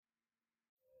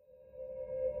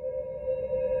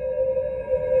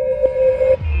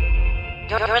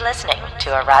You're listening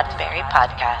to a Roddenberry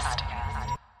podcast.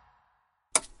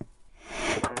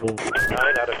 9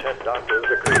 out of 10 doctors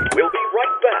agree. We'll be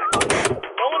right back.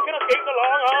 No one can escape the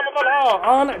long arm of the law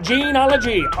on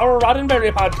Gene-ology, a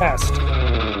Roddenberry podcast.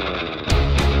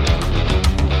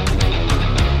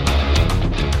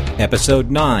 Episode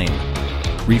 9,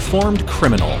 Reformed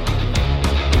Criminal.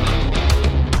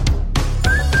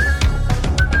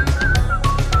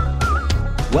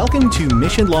 Welcome to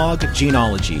Mission Log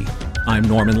Gene-ology. I'm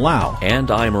Norman Lau. And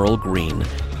I'm Earl Green.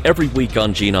 Every week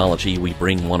on Gene-ology, we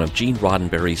bring one of Gene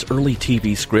Roddenberry's early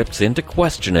TV scripts in to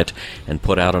question it and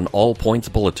put out an all-points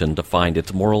bulletin to find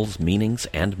its morals, meanings,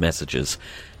 and messages.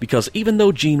 Because even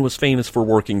though Gene was famous for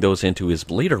working those into his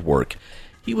later work,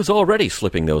 he was already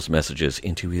slipping those messages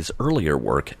into his earlier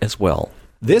work as well.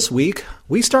 This week,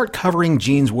 we start covering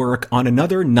Gene's work on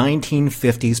another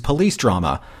 1950s police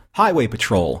drama, Highway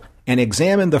Patrol, and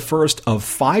examine the first of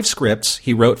 5 scripts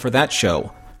he wrote for that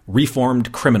show,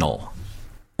 Reformed Criminal.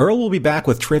 Earl will be back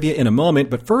with trivia in a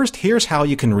moment, but first, here's how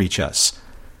you can reach us.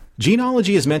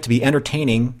 Gene-ology is meant to be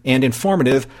entertaining and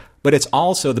informative, but it's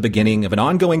also the beginning of an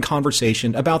ongoing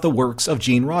conversation about the works of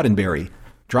Gene Roddenberry.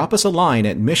 Drop us a line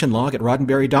at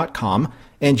missionlog@roddenberry.com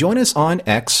and join us on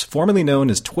X, formerly known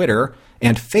as Twitter,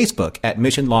 and Facebook at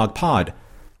MissionLogPod.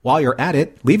 While you're at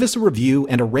it, leave us a review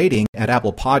and a rating at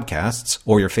Apple Podcasts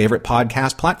or your favorite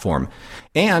podcast platform.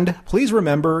 And please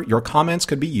remember, your comments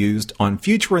could be used on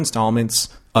future installments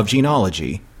of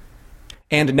Gene-ology.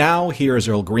 And now, here's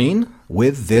Earl Green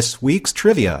with this week's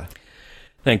trivia.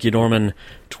 Thank you, Norman.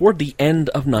 Toward the end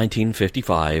of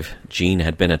 1955, Gene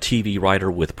had been a TV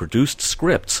writer with produced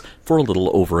scripts for a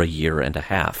little over a year and a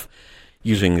half.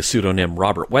 Using the pseudonym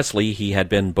Robert Wesley, he had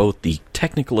been both the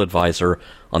technical advisor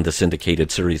on the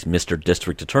syndicated series Mr.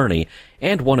 District Attorney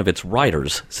and one of its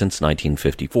writers since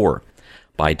 1954.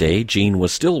 By day, Gene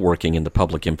was still working in the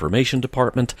Public Information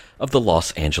Department of the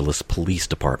Los Angeles Police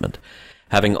Department.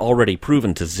 Having already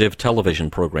proven to Ziv television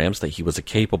programs that he was a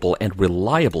capable and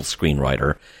reliable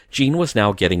screenwriter, Gene was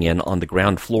now getting in on the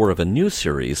ground floor of a new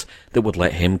series that would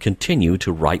let him continue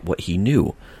to write what he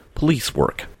knew, police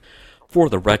work. For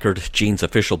the record, Gene's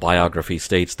official biography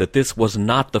states that this was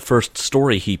not the first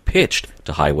story he pitched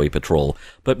to Highway Patrol,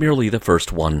 but merely the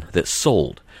first one that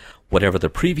sold. Whatever the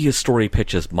previous story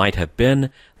pitches might have been,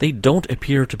 they don't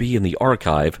appear to be in the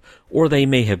archive, or they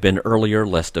may have been earlier,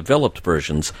 less developed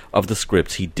versions of the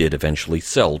scripts he did eventually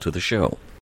sell to the show.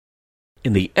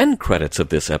 In the end credits of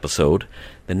this episode,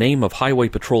 the name of Highway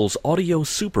Patrol's audio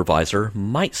supervisor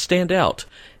might stand out,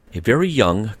 a very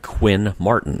young Quinn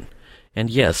Martin. And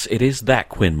yes, it is that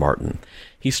Quinn Martin.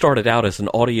 He started out as an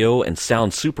audio and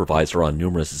sound supervisor on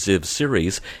numerous Ziv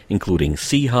series, including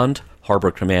Sea Hunt, Harbor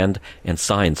Command, and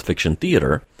Science Fiction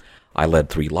Theater. I Led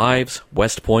 3 Lives,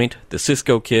 West Point, The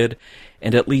Cisco Kid,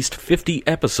 and at least 50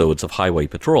 episodes of Highway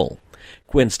Patrol.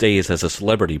 Quinn's days as a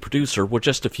celebrity producer were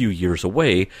just a few years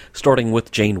away, starting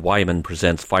with Jane Wyman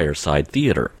Presents Fireside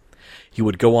Theater. He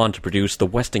would go on to produce the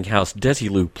Westinghouse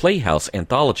Desilu Playhouse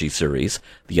anthology series,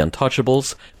 The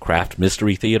Untouchables, Kraft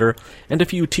Mystery Theater, and a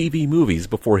few TV movies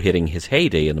before hitting his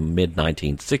heyday in the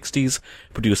mid-1960s,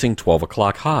 producing 12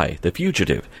 O'Clock High, The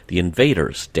Fugitive, The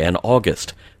Invaders, Dan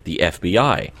August, The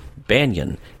FBI,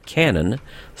 Banyan, Cannon,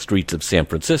 Streets of San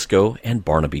Francisco, and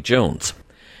Barnaby Jones.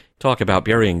 Talk about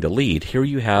burying the lead, here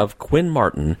you have Quinn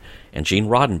Martin and Gene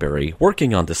Roddenberry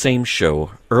working on the same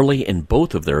show early in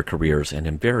both of their careers and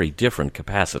in very different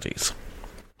capacities.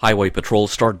 Highway Patrol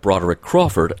starred Broderick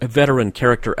Crawford, a veteran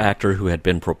character actor who had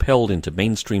been propelled into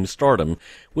mainstream stardom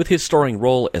with his starring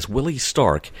role as Willie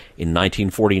Stark in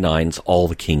 1949's All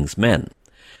the King's Men.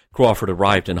 Crawford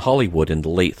arrived in Hollywood in the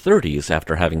late 30s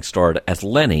after having starred as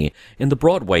Lenny in the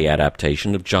Broadway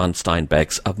adaptation of John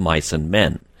Steinbeck's Of Mice and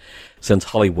Men. Since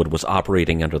Hollywood was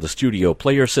operating under the studio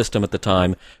player system at the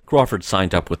time, Crawford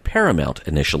signed up with Paramount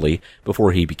initially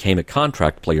before he became a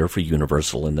contract player for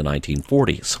Universal in the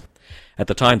 1940s. At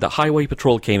the time that Highway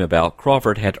Patrol came about,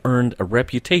 Crawford had earned a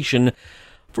reputation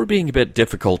for being a bit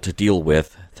difficult to deal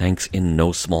with, thanks in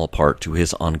no small part to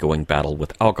his ongoing battle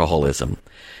with alcoholism.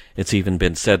 It's even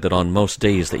been said that on most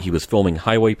days that he was filming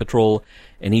Highway Patrol,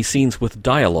 any scenes with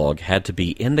dialogue had to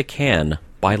be in the can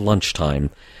by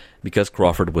lunchtime, because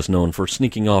Crawford was known for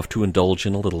sneaking off to indulge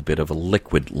in a little bit of a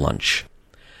liquid lunch.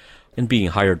 And being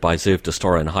hired by Ziv to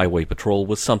star in Highway Patrol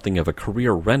was something of a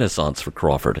career renaissance for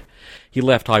Crawford. He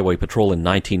left Highway Patrol in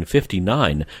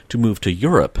 1959 to move to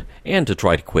Europe and to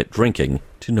try to quit drinking,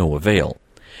 to no avail.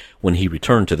 When he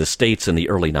returned to the States in the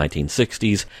early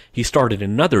 1960s, he started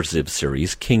another Ziv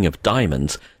series, King of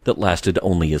Diamonds, that lasted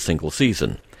only a single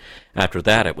season. After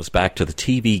that, it was back to the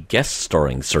TV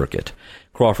guest-starring circuit.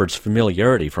 Crawford's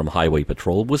familiarity from Highway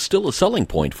Patrol was still a selling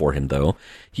point for him, though.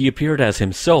 He appeared as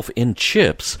himself in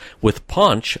Chips, with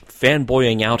Punch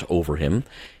fanboying out over him,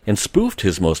 and spoofed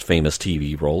his most famous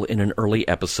TV role in an early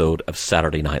episode of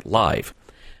Saturday Night Live.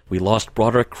 We lost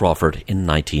Broderick Crawford in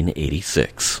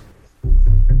 1986.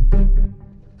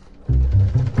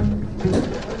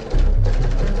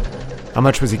 How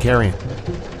much was he carrying?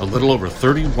 A little over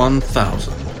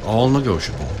 31,000, all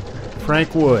negotiable.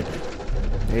 Frank Wood,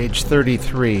 age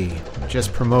 33,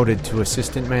 just promoted to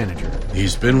assistant manager.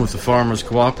 He's been with the Farmers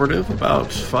Cooperative about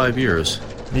 5 years.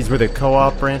 These were the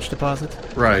co-op branch deposits?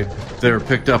 Right. They're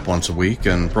picked up once a week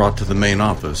and brought to the main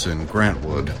office in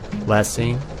Grantwood. Last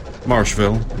seen?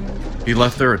 Marshville. He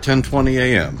left there at 10:20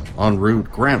 a.m. en route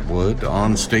Grantwood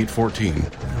on State 14.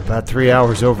 About 3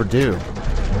 hours overdue.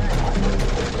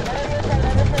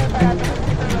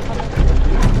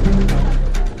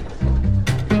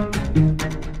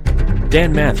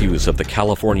 Dan Matthews of the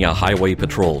California Highway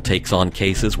Patrol takes on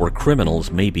cases where criminals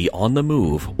may be on the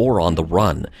move or on the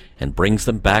run and brings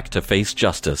them back to face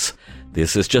justice.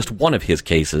 This is just one of his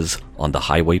cases on the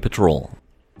Highway Patrol.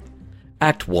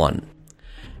 Act 1.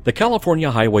 The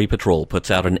California Highway Patrol puts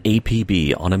out an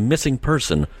APB on a missing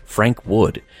person, Frank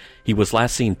Wood. He was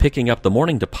last seen picking up the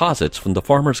morning deposits from the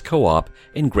Farmers Co-op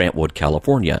in Grantwood,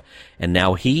 California, and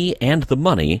now he and the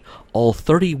money, all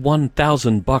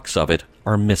 $31,000 of it,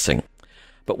 are missing.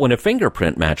 But when a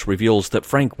fingerprint match reveals that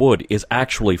Frank Wood is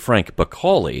actually Frank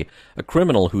Bacall, a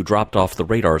criminal who dropped off the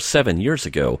radar 7 years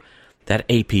ago, that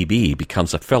APB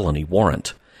becomes a felony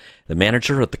warrant. The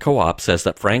manager at the co-op says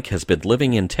that Frank has been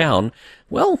living in town,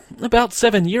 well, about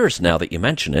 7 years now that you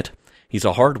mention it. He's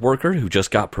a hard worker who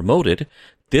just got promoted.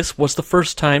 This was the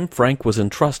first time Frank was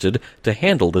entrusted to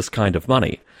handle this kind of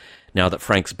money. Now that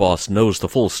Frank's boss knows the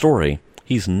full story,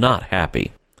 he's not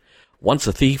happy. Once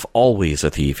a thief, always a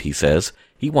thief, he says.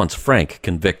 He wants Frank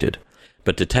convicted.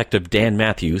 But Detective Dan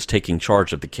Matthews, taking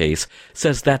charge of the case,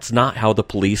 says that's not how the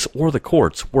police or the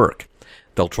courts work.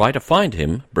 They'll try to find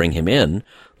him, bring him in.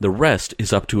 The rest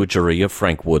is up to a jury of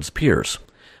Frank Wood's peers.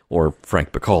 Or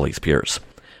Frank Bacall's peers.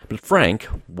 But Frank,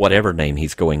 whatever name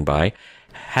he's going by,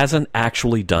 hasn't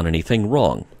actually done anything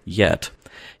wrong, yet.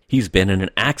 He's been in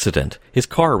an accident. His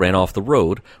car ran off the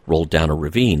road, rolled down a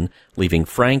ravine, leaving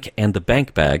Frank and the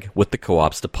bank bag with the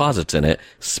co-op's deposits in it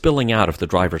spilling out of the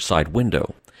driver's side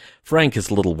window. Frank is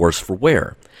a little worse for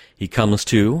wear. He comes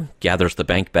to, gathers the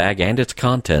bank bag and its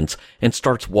contents, and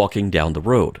starts walking down the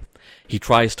road. He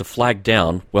tries to flag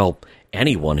down, well,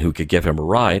 anyone who could give him a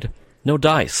ride. No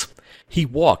dice. He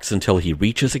walks until he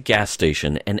reaches a gas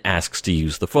station and asks to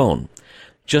use the phone.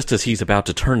 Just as he's about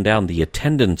to turn down the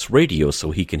attendant's radio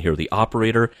so he can hear the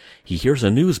operator, he hears a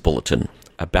news bulletin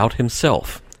about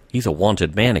himself. He's a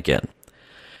wanted man again.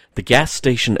 The gas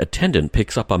station attendant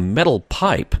picks up a metal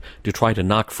pipe to try to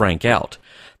knock Frank out.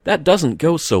 That doesn't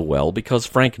go so well because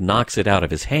Frank knocks it out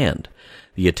of his hand.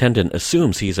 The attendant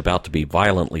assumes he's about to be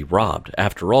violently robbed.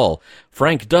 After all,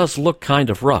 Frank does look kind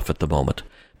of rough at the moment.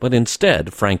 But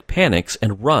instead, Frank panics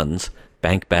and runs,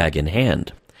 bank bag in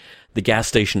hand. The gas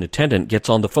station attendant gets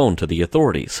on the phone to the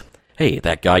authorities. Hey,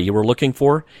 that guy you were looking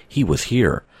for? He was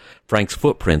here. Frank's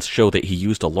footprints show that he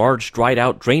used a large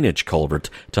dried-out drainage culvert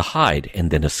to hide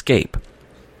and then escape.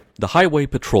 The Highway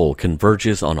Patrol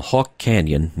converges on Hawk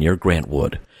Canyon near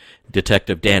Grantwood.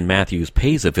 Detective Dan Matthews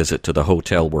pays a visit to the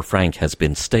hotel where Frank has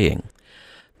been staying.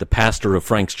 The pastor of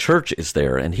Frank's church is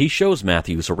there, and he shows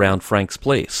Matthews around Frank's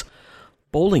place.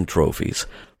 Bowling trophies,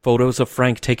 photos of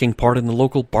Frank taking part in the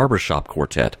local barbershop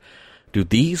quartet. Do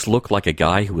these look like a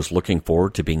guy who is looking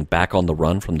forward to being back on the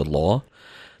run from the law?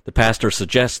 The pastor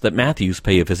suggests that Matthews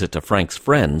pay a visit to Frank's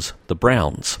friends, the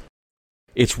Browns.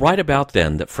 It's right about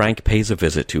then that Frank pays a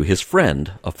visit to his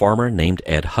friend, a farmer named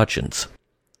Ed Hutchins.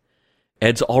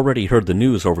 Ed's already heard the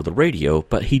news over the radio,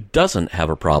 but he doesn't have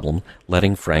a problem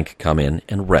letting Frank come in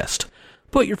and rest.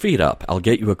 Put your feet up, I'll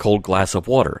get you a cold glass of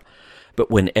water. But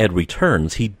when Ed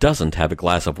returns, he doesn't have a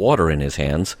glass of water in his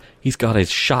hands. He's got his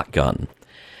shotgun.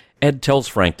 Ed tells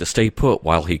Frank to stay put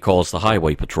while he calls the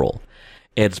Highway Patrol.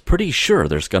 Ed's pretty sure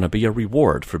there's going to be a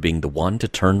reward for being the one to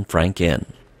turn Frank in.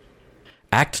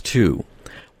 Act 2.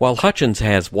 While Hutchins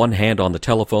has one hand on the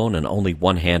telephone and only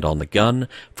one hand on the gun,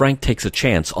 Frank takes a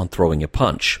chance on throwing a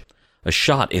punch. A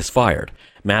shot is fired.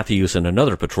 Matthews and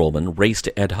another patrolman race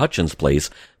to Ed Hutchins' place,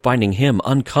 finding him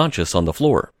unconscious on the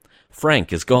floor.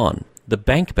 Frank is gone. The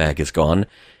bank bag is gone,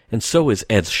 and so is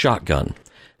Ed's shotgun.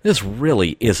 This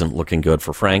really isn't looking good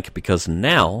for Frank because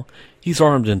now he's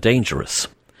armed and dangerous.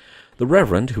 The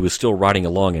Reverend, who is still riding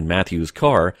along in Matthews'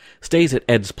 car, stays at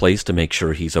Ed's place to make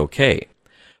sure he's okay.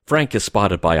 Frank is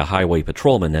spotted by a highway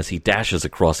patrolman as he dashes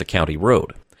across a county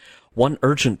road. One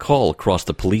urgent call across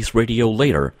the police radio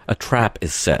later, a trap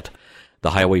is set.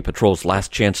 The highway patrol's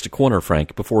last chance to corner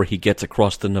Frank before he gets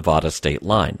across the Nevada state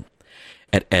line.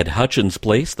 At Ed Hutchins'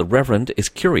 place, the Reverend is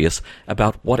curious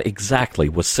about what exactly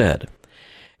was said.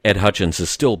 Ed Hutchins is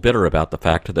still bitter about the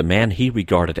fact that the man he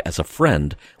regarded as a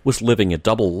friend was living a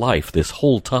double life this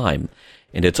whole time,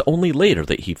 and it's only later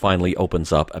that he finally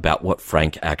opens up about what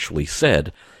Frank actually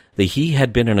said, that he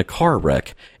had been in a car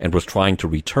wreck and was trying to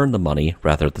return the money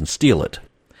rather than steal it.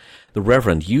 The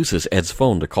Reverend uses Ed's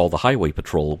phone to call the highway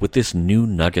patrol with this new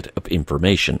nugget of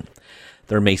information.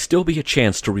 There may still be a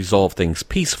chance to resolve things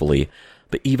peacefully,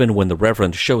 but even when the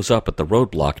Reverend shows up at the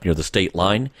roadblock near the state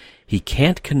line, he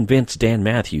can't convince Dan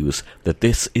Matthews that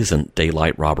this isn't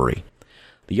daylight robbery.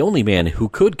 The only man who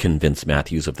could convince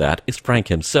Matthews of that is Frank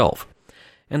himself.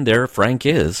 And there Frank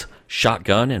is,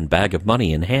 shotgun and bag of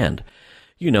money in hand.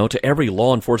 You know, to every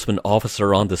law enforcement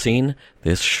officer on the scene,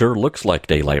 this sure looks like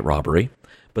daylight robbery.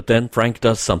 But then Frank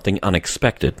does something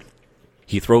unexpected.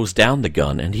 He throws down the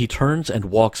gun and he turns and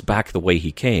walks back the way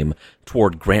he came,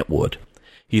 toward Grantwood.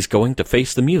 He's going to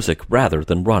face the music rather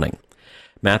than running.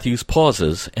 Matthews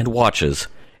pauses and watches,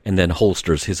 and then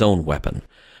holsters his own weapon.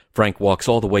 Frank walks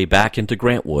all the way back into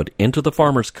Grantwood, into the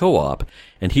farmer's co-op,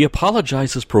 and he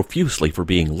apologizes profusely for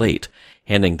being late,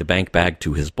 handing the bank bag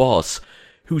to his boss,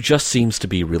 who just seems to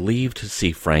be relieved to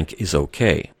see Frank is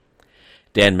okay.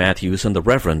 Dan Matthews and the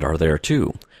Reverend are there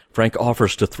too. Frank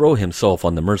offers to throw himself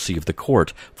on the mercy of the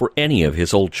court for any of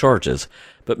his old charges,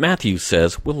 but Matthews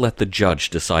says we'll let the judge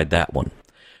decide that one.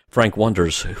 Frank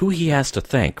wonders who he has to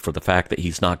thank for the fact that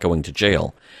he's not going to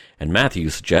jail, and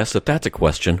Matthews suggests that that's a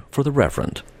question for the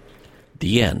Reverend.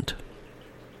 The end.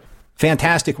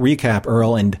 Fantastic recap,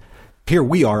 Earl, and here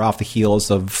we are off the heels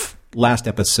of last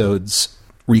episode's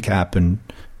recap and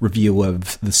review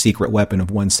of The Secret Weapon of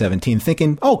 117,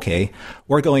 thinking, okay,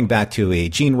 we're going back to a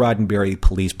Gene Roddenberry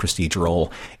police procedural,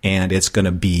 and it's going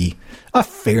to be a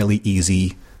fairly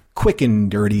easy, quick and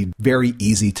dirty, very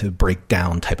easy to break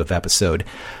down type of episode.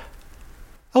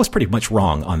 I was pretty much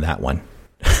wrong on that one.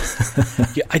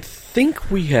 Yeah, I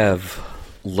think we have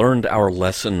learned our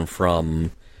lesson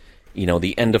from,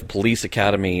 the end of Police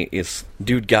Academy. Is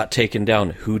dude got taken down.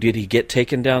 Who did he get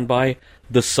taken down by?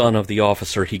 The son of the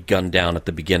officer he gunned down at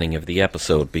the beginning of the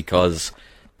episode, because,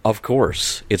 of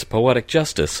course, it's poetic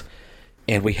justice,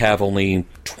 and we have only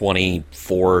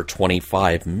 24,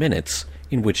 25 minutes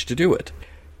in which to do it.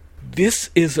 This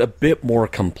is a bit more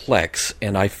complex,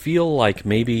 and I feel like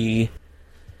maybe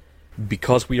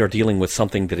because we are dealing with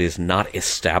something that is not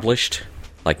established,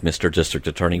 like Mr. District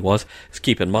Attorney was, just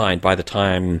keep in mind, by the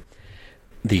time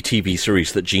the TV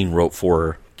series that Gene wrote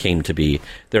for came to be,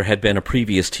 there had been a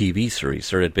previous TV series,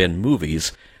 there had been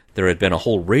movies, there had been a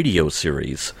whole radio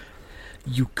series.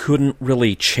 You couldn't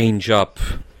really change up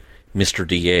Mr.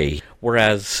 DA,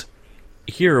 whereas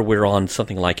here we're on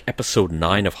something like episode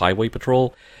 9 of Highway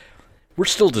Patrol. We're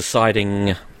still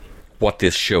deciding what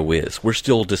this show is. We're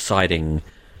still deciding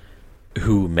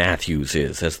who Matthews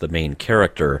is as the main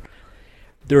character.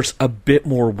 There's a bit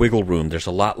more wiggle room, there's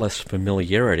a lot less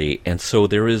familiarity, and so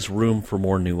there is room for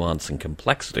more nuance and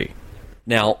complexity.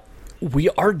 Now, we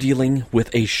are dealing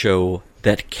with a show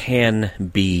that can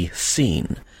be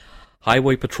seen.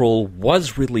 Highway Patrol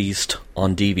was released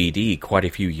on DVD quite a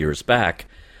few years back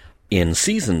in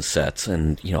season sets,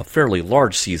 and, fairly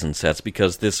large season sets,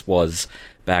 because this was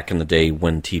back in the day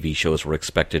when TV shows were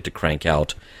expected to crank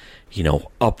out,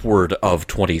 upward of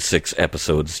 26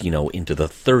 episodes, into the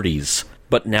 30s.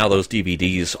 But now those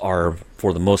DVDs are,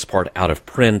 for the most part, out of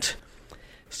print.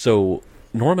 So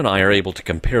Norm and I are able to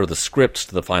compare the scripts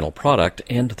to the final product,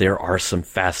 and there are some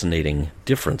fascinating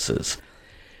differences.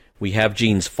 We have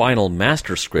Gene's final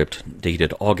master script,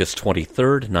 dated August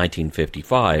 23rd,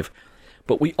 1955,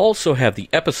 but we also have the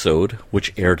episode,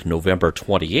 which aired November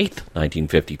 28th,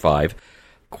 1955,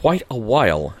 quite a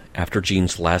while after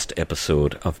Gene's last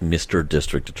episode of Mr.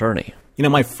 District Attorney.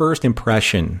 My first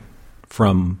impression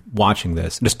from watching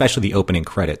this, and especially the opening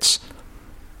credits,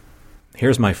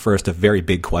 here's my first of very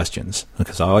big questions,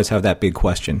 because I always have that big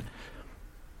question.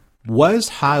 Was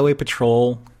Highway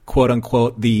Patrol,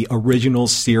 quote-unquote, the original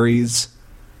series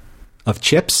of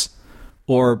Chips?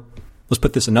 Or, let's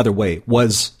put this another way,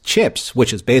 was Chips,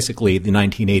 which is basically the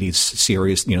 1980s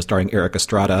series, starring Eric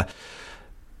Estrada,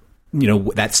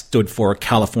 that stood for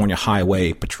California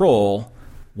Highway Patrol,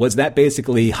 was that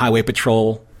basically Highway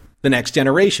Patrol The Next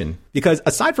Generation? Because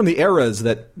aside from the eras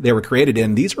that they were created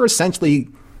in, these are essentially,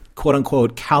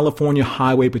 quote-unquote, California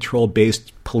Highway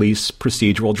Patrol-based police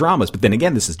procedural dramas. But then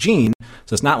again, this is Gene,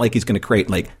 so it's not like he's going to create,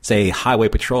 say, Highway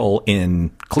Patrol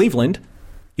in Cleveland,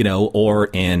 or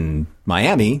in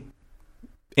Miami.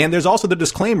 And there's also the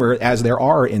disclaimer, as there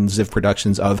are in Ziv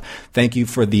Productions, of thank you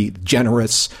for the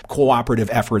generous cooperative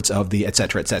efforts of the et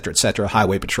cetera,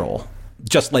 Highway Patrol.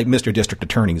 Just like Mr. District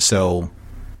Attorney. So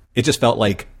it just felt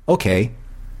like, okay,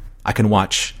 I can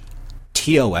watch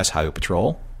TOS Highway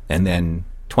Patrol, and then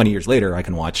 20 years later I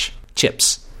can watch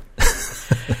Chips.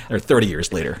 Or 30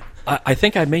 years later. I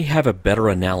think I may have a better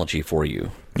analogy for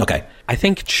you. Okay. I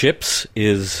think Chips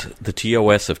is the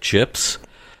TOS of Chips,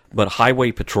 but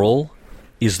Highway Patrol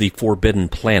is the Forbidden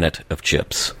Planet of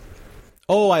Chips.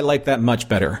 Oh, I like that much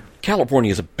better.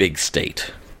 California is a big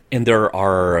state, and there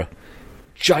are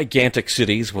gigantic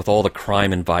cities with all the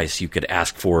crime and vice you could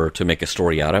ask for to make a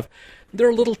story out of. There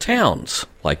are little towns,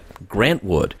 like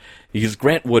Grantwood, because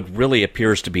Grantwood really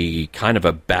appears to be kind of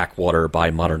a backwater by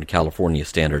modern California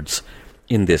standards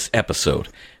in this episode.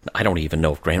 I don't even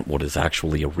know if Grantwood is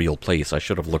actually a real place. I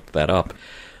should have looked that up.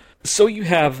 So you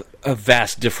have a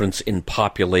vast difference in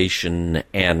population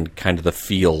and kind of the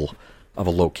feel of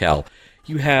a locale.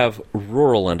 You have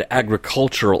rural and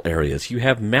agricultural areas. You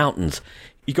have mountains.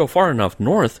 You go far enough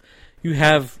north, you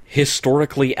have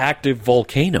historically active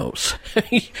volcanoes.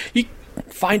 You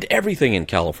find everything in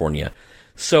California.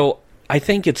 So I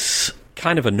think it's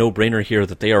kind of a no-brainer here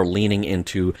that they are leaning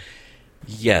into,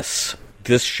 yes,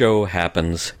 this show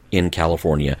happens in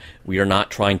California. We are not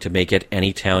trying to make it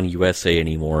Anytown, USA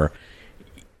anymore.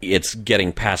 It's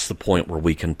getting past the point where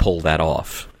we can pull that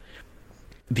off.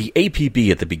 The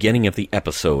APB at the beginning of the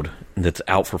episode that's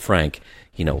out for Frank,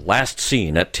 last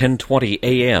seen at 10:20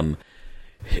 a.m.,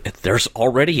 there's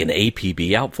already an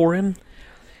APB out for him?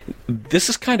 This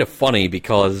is kind of funny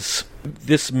because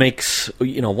this makes,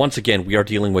 once again, we are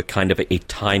dealing with kind of a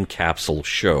time capsule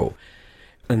show.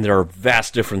 And there are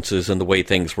vast differences in the way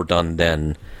things were done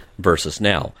then versus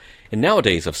now. And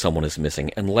nowadays, if someone is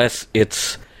missing, unless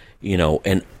it's,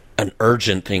 an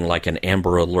urgent thing like an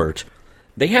Amber Alert,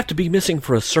 they have to be missing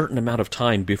for a certain amount of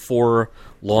time before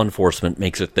law enforcement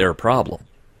makes it their problem.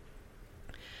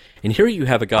 And here you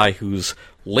have a guy who's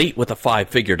late with a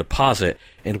 5-figure deposit,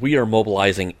 and we are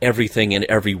mobilizing everything and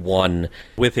everyone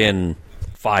within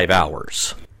 5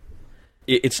 hours.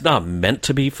 It's not meant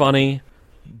to be funny,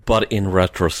 but in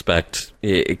retrospect,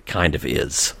 it kind of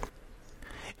is.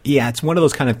 Yeah, it's one of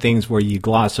those kind of things where you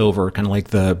gloss over kind of like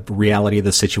the reality of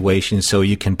the situation so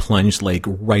you can plunge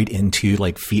right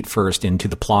into feet first into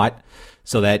the plot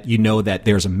so that you know that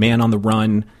there's a man on the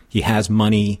run, he has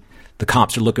money, the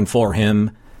cops are looking for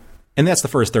him, and that's the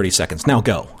first 30 seconds. Now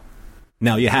go.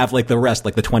 Now you have the rest,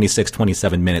 the 26,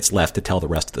 27 minutes left to tell the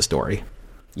rest of the story.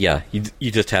 Yeah, you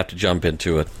just have to jump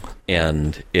into it,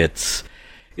 and it's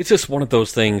just one of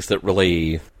those things that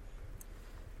really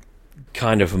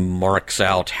kind of marks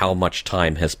out how much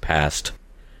time has passed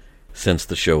since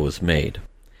the show was made.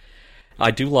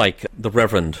 I do like the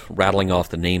Reverend rattling off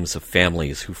the names of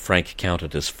families who Frank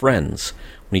counted as friends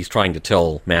when he's trying to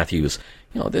tell Matthews,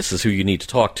 this is who you need to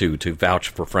talk to vouch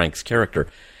for Frank's character.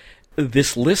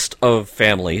 This list of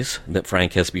families that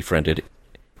Frank has befriended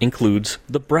includes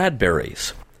the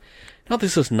Bradburys. Now,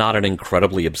 this is not an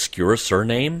incredibly obscure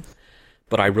surname,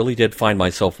 but I really did find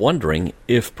myself wondering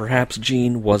if perhaps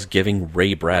Gene was giving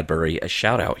Ray Bradbury a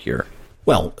shout-out here.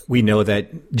 Well, we know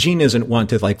that Gene isn't one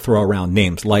to throw around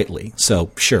names lightly,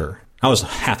 so sure. I was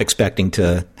half expecting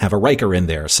to have a Riker in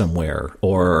there somewhere,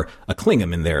 or a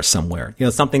Klingham in there somewhere.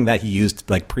 Something that he used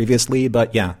previously,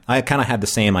 but yeah, I kind of had the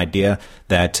same idea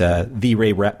that the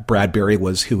Ray Bradbury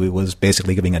was who he was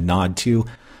basically giving a nod to.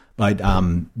 But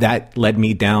that led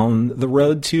me down the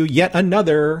road to yet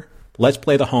another let's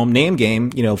play the home name game,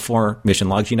 for Mission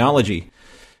Log Gene-ology.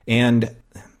 And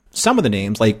some of the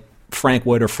names, like Frank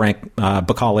Wood or Frank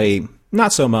Bacale,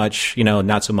 not so much,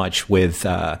 not so much with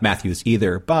Matthews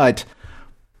either. But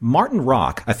Martin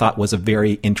Rock, I thought, was a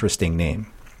very interesting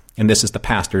name. And this is the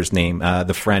pastor's name,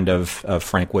 the friend of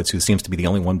Frank Woods, who seems to be the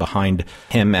only one behind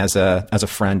him as a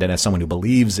friend and as someone who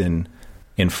believes in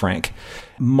Frank.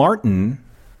 Martin,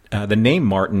 the name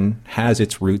Martin, has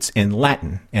its roots in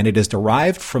Latin, and it is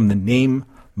derived from the name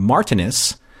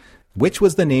Martinus, which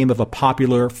was the name of a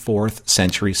popular 4th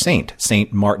century saint,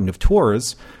 Saint Martin of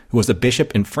Tours, who was a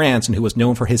bishop in France and who was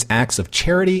known for his acts of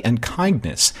charity and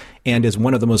kindness, and is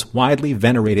one of the most widely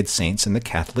venerated saints in the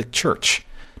Catholic Church.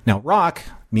 Now, Rock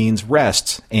means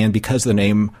rest, and because of the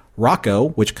name Rocco,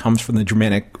 which comes from the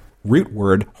Germanic root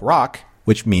word rock,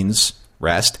 which means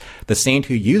rest, the saint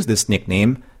who used this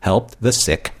nickname helped the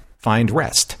sick find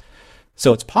rest.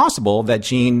 So it's possible that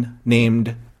Gene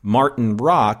named Martin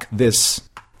Rock this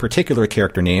particular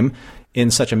character name in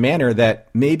such a manner that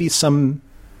maybe some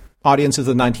audiences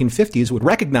of the 1950s would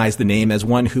recognize the name as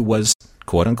one who was,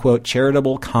 quote-unquote,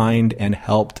 charitable, kind, and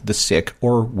helped the sick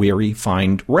or weary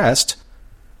find rest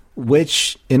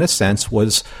which, in a sense,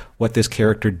 was what this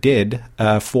character did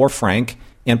for Frank,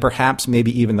 and perhaps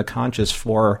maybe even the conscious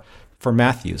for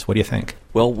Matthews. What do you think?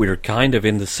 Well, we're kind of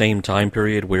in the same time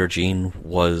period where Gene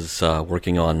was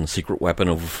working on Secret Weapon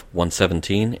of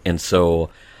 117, and so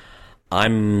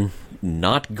I'm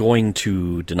not going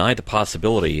to deny the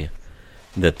possibility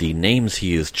that the names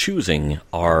he is choosing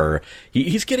are...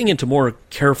 He's getting into more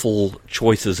careful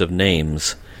choices of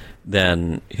names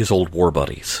than his old war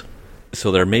buddies.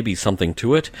 So there may be something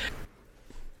to it.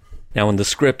 Now, in the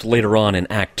script later on in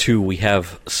Act 2, we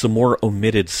have some more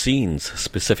omitted scenes,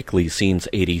 specifically scenes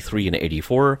 83 and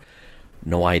 84.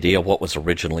 No idea what was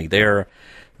originally there,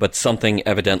 but something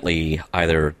evidently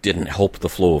either didn't help the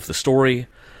flow of the story,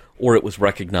 or it was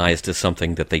recognized as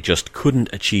something that they just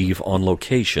couldn't achieve on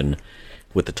location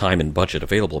with the time and budget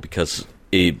available, because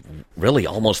really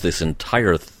almost this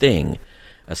entire thing,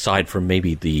 aside from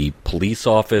maybe the police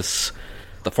office,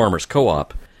 the farmer's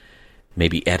co-op,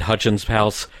 maybe Ed Hutchins'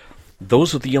 house,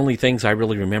 those are the only things I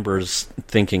really remember as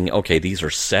thinking, okay, these are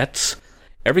sets.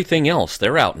 Everything else,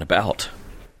 they're out and about.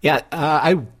 Yeah,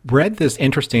 I read this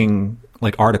interesting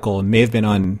article. It may have been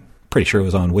on, pretty sure it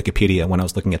was on Wikipedia when I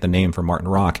was looking at the name for Martin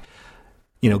Rock,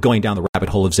 going down the rabbit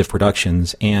hole of Ziv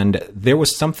Productions. And there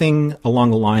was something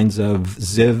along the lines of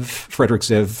Frederick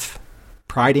Ziv,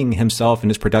 priding himself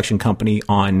and his production company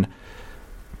on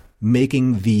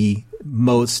making the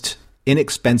most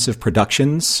inexpensive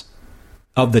productions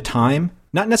of the time,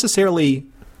 not necessarily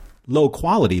low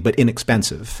quality, but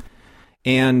inexpensive.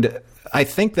 And I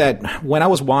think that when I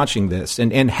was watching this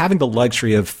and having the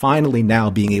luxury of finally now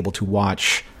being able to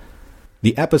watch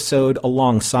the episode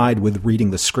alongside with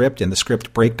reading the script and the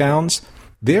script breakdowns,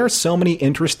 there are so many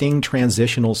interesting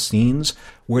transitional scenes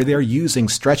where they're using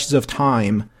stretches of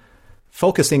time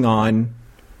focusing on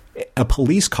a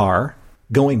police car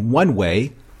going one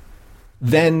way,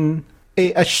 then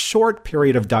a short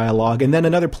period of dialogue, and then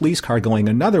another police car going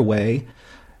another way,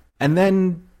 and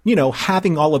then,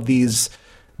 having all of these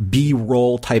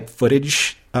B-roll type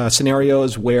footage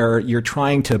scenarios where you're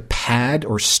trying to pad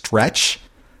or stretch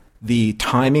the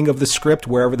timing of the script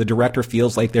wherever the director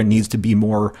feels like there needs to be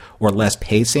more or less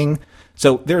pacing.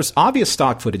 So there's obvious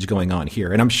stock footage going on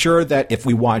here, and I'm sure that if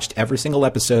we watched every single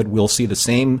episode, we'll see the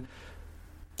same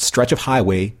stretch of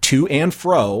highway to and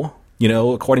fro,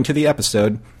 according to the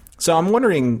episode. So I'm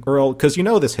wondering, Earl, because you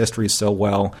know this history so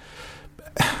well,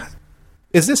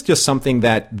 is this just something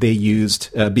that they used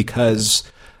because,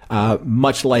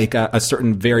 much like a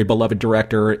certain very beloved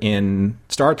director in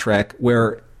Star Trek,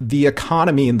 where the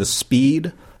economy and the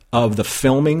speed of the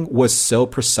filming was so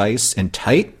precise and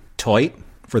tight,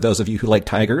 for those of you who like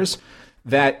tigers,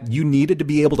 that you needed to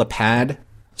be able to pad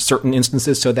certain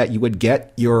instances so that you would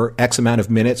get your X amount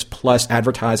of minutes plus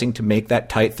advertising to make that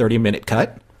tight 30-minute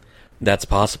cut? That's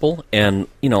possible. And,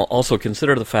 also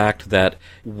consider the fact that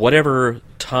whatever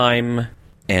time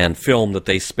and film that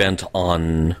they spent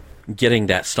on getting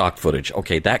that stock footage,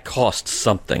 okay, that costs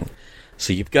something.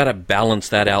 So you've got to balance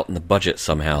that out in the budget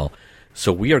somehow.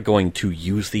 So we are going to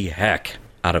use the heck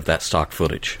out of that stock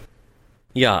footage.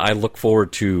 Yeah, I look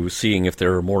forward to seeing if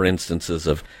there are more instances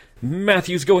of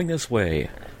Matthew's going this way,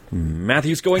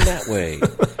 Matthew's going that way.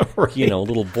 Right. A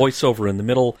little voiceover in the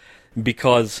middle,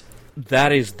 because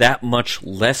that is that much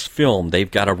less film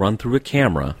they've got to run through a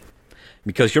camera.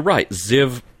 Because you're right,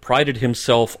 Ziv prided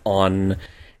himself on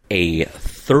a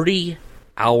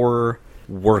 30-hour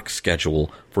work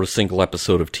schedule for a single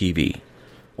episode of TV.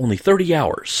 Only 30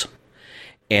 hours.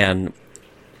 And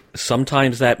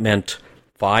sometimes that meant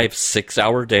 5-6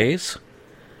 hour days.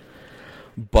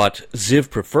 But Ziv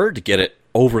preferred to get it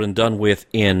over and done with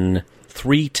in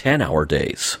 3 10-hour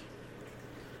days.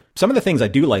 Some of the things I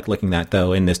do like looking at,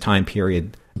 though, in this time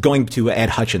period, going to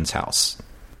Ed Hutchins' house.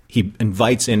 He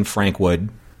invites in Frank Wood,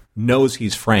 knows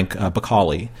he's Frank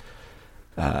Bacall,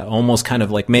 almost kind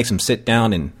of makes him sit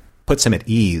down and puts him at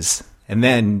ease. And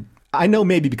then, I know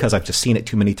maybe because I've just seen it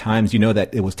too many times, that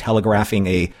it was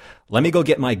telegraphing let me go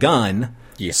get my gun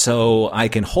so I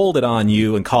can hold it on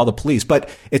you and call the police. But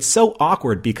it's so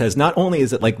awkward because not only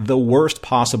is it the worst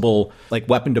possible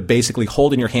weapon to basically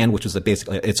hold in your hand, which was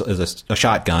it's a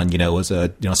shotgun, it was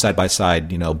a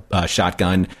side-by-side,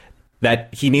 shotgun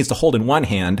that he needs to hold in one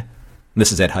hand.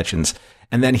 This is Ed Hutchins.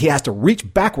 And then he has to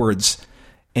reach backwards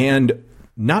and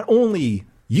not only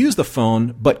use the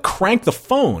phone, but crank the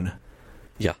phone.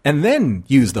 Yeah. And then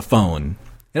use the phone.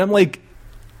 And I'm like,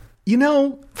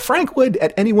 Frank Wood,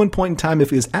 at any one point in time, if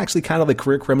he was actually kind of the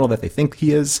career criminal that they think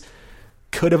he is,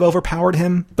 could have overpowered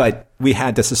him. But we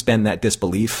had to suspend that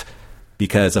disbelief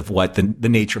because of what the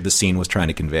nature of the scene was trying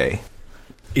to convey.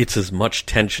 It's as much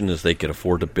tension as they could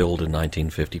afford to build in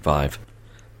 1955.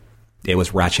 It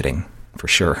was ratcheting, for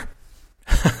sure.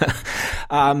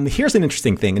 Here's an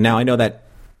interesting thing. Now, I know that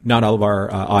not all of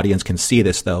our audience can see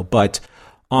this, though, but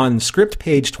on script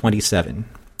page 27,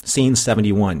 scene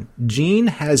 71, Gene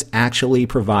has actually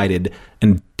provided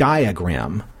a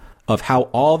diagram of how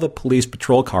all the police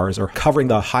patrol cars are covering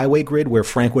the highway grid where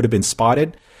Frank would have been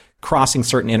spotted, crossing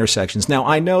certain intersections. Now,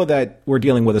 I know that we're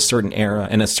dealing with a certain era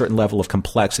and a certain level of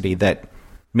complexity that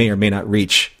may or may not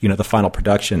reach, the final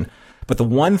production. But the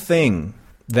one thing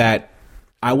that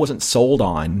I wasn't sold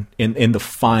on in the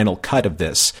final cut of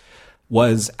this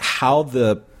was how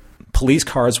the police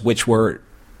cars, which were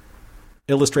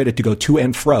illustrated to go to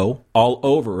and fro all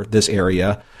over this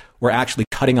area, were actually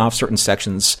cutting off certain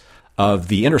sections of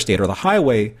the interstate or the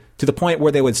highway to the point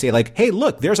where they would say, like, hey,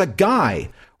 look, there's a guy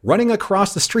running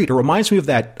across the street. It reminds me of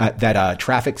that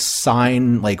traffic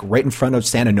sign, like right in front of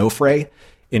San Onofre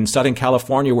in Southern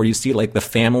California, where you see like the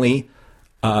family,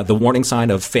 the warning sign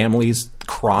of families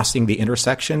crossing the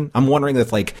intersection. I'm wondering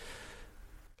if, like,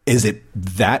 is it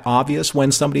that obvious when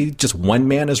just one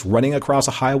man is running across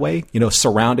a highway,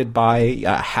 surrounded by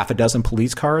half a dozen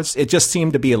police cars? It just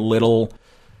seemed to be a little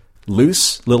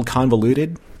loose, a little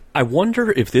convoluted. I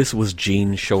wonder if this was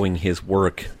Gene showing his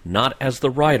work not as the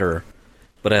writer,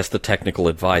 but as the technical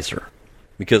advisor.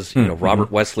 Because,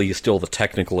 Robert Wesley is still the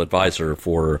technical advisor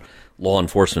for law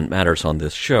enforcement matters on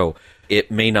this show. It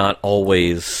may not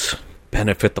always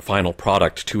benefit the final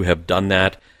product to have done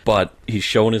that, but he's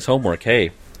shown his homework.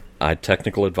 Hey, I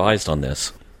technical advised on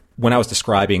this. When I was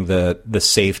describing the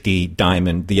safety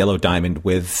diamond, the yellow diamond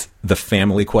with the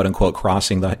family, quote unquote,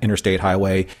 crossing the interstate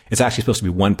highway, it's actually supposed to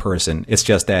be one person. It's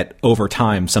just that over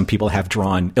time, some people have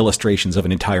drawn illustrations of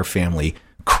an entire family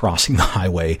crossing the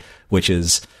highway, which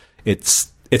is,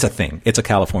 it's a thing. It's a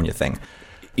California thing.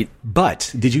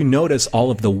 But did you notice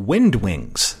all of the wind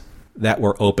wings that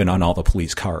were open on all the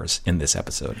police cars in this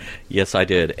episode? Yes, I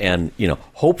did. And,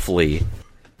 hopefully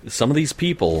some of these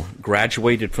people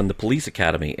graduated from the police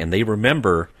academy and they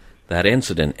remember that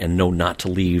incident and know not to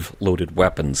leave loaded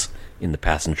weapons in the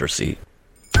passenger seat.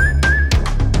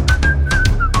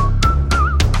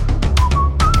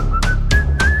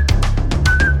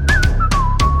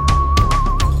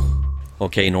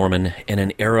 Okay, Norman, in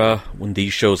an era when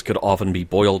these shows could often be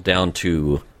boiled down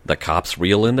to the cops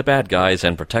reel in the bad guys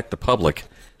and protect the public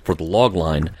for the log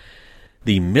line,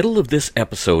 the middle of this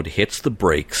episode hits the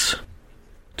brakes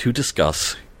to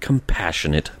discuss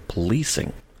compassionate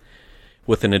policing,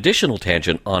 with an additional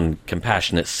tangent on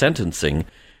compassionate sentencing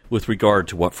with regard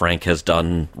to what Frank has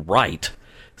done right,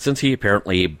 since he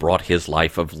apparently brought his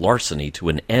life of larceny to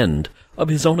an end of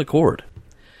his own accord.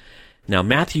 Now,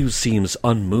 Matthews seems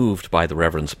unmoved by the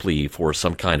Reverend's plea for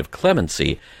some kind of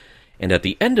clemency, and at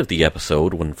the end of the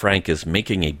episode, when Frank is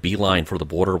making a beeline for the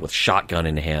border with shotgun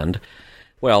in hand,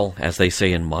 well, as they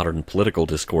say in modern political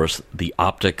discourse, the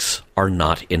optics are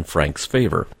not in Frank's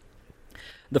favor.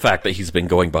 The fact that he's been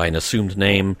going by an assumed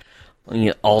name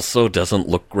also doesn't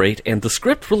look great, and the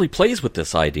script really plays with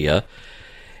this idea,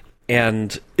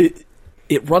 and it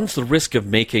runs the risk of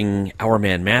making our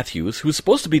man Matthews, who's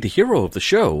supposed to be the hero of the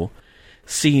show,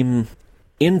 seem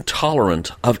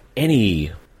intolerant of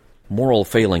any moral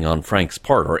failing on Frank's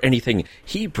part, or anything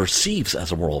he perceives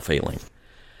as a moral failing.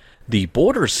 The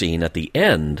border scene at the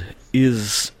end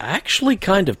is actually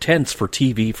kind of tense for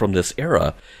TV from this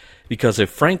era, because if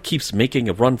Frank keeps making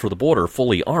a run for the border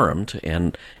fully armed,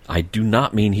 and I do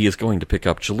not mean he is going to pick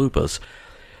up chalupas,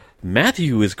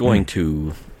 Matthew is going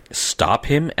to stop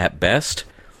him at best,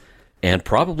 and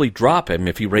probably drop him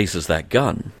if he raises that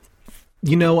gun.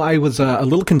 I was a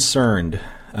little concerned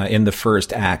in the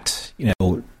first act,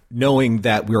 knowing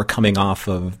that we were coming off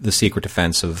of the secret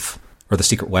defense of, or the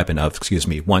secret weapon of,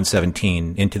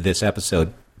 117 into this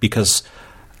episode, because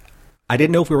I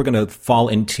didn't know if we were going to fall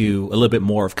into a little bit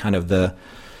more of kind of the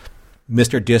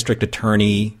Mr. District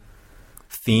Attorney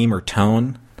theme or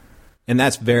tone. And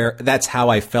that's how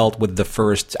I felt with the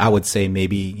first, I would say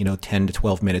maybe, 10 to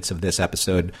 12 minutes of this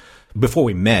episode before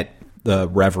we met the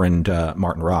Reverend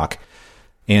Martin Rock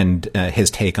and his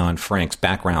take on Frank's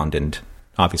background and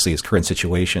obviously his current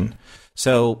situation.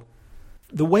 So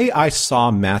the way I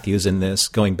saw Matthews in this,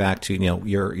 going back to,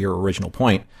 your original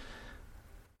point,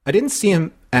 I didn't see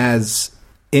him as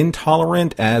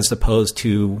intolerant as opposed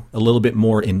to a little bit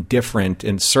more indifferent,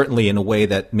 and certainly in a way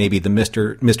that maybe the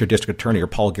Mr. District Attorney or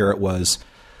Paul Garrett was.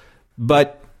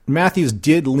 But Matthews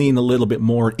did lean a little bit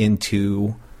more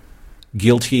into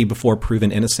guilty before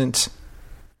proven innocent.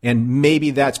 And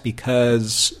maybe that's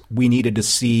because we needed to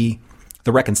see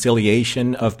the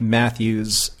reconciliation of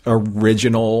Matthews'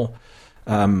 original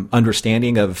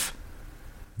understanding of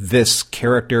this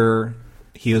character.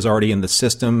 He was already in the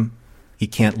system. He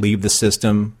can't leave the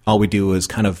system. All we do is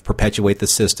kind of perpetuate the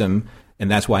system, and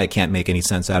that's why I can't make any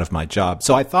sense out of my job.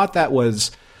 So I thought that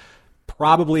was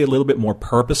probably a little bit more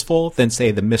purposeful than, say,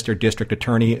 the Mr. District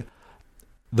Attorney,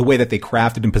 the way that they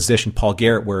crafted and positioned Paul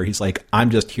Garrett, where he's like,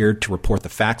 I'm just here to report the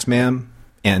facts, ma'am,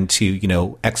 and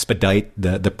to, expedite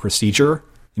the procedure,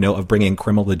 of bringing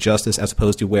criminal to justice, as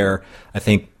opposed to where I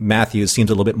think Matthews seems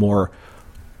a little bit more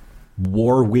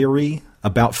war-weary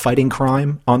about fighting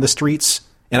crime on the streets.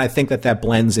 And I think that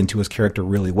blends into his character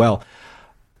really well.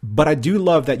 But I do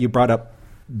love that you brought up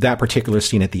that particular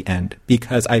scene at the end,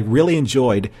 because I really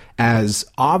enjoyed, as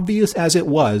obvious as it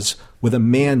was, with a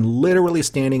man literally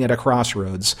standing at a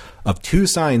crossroads of two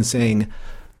signs saying,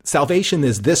 salvation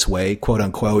is this way, quote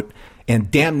unquote, and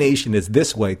damnation is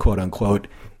this way, quote unquote,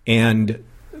 and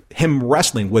him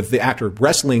wrestling with the actor,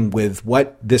 wrestling with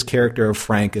what this character of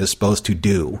Frank is supposed to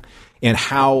do, and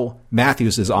how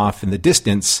Matthews is off in the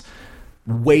distance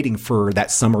waiting for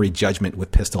that summary judgment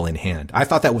with pistol in hand. I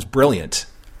thought that was brilliant,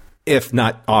 if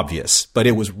not obvious, but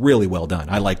it was really well done.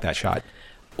 I like that shot.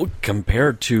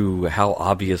 Compared to how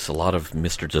obvious a lot of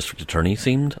Mr. District Attorney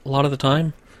seemed a lot of the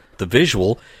time, the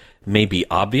visual may be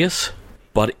obvious,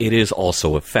 but it is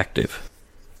also effective.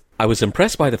 I was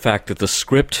impressed by the fact that the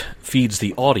script feeds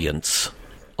the audience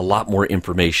a lot more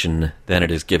information than it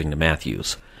is giving to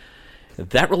Matthews.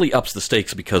 That really ups the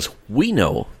stakes, because we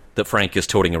know that Frank is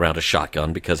toting around a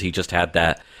shotgun because he just had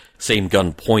that same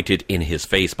gun pointed in his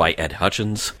face by Ed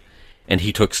Hutchins, and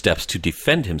he took steps to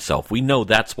defend himself. We know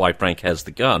that's why Frank has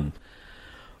the gun.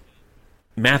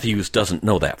 Matthews doesn't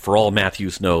know that. For all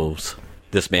Matthews knows,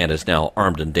 this man is now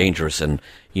armed and dangerous and,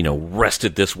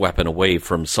 wrested this weapon away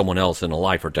from someone else in a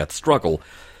life or death struggle.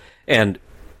 And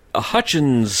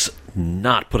Hutchins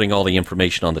not putting all the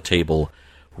information on the table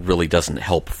really doesn't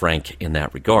help Frank in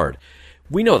that regard.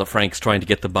 We know that Frank's trying to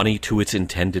get the money to its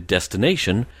intended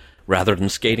destination rather than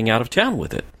skating out of town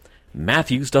with it.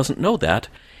 Matthews doesn't know that,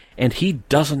 and he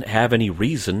doesn't have any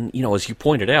reason, as you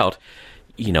pointed out,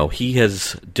 he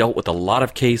has dealt with a lot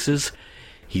of cases.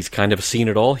 He's kind of seen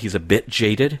it all. He's a bit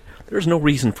jaded. There's no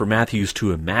reason for Matthews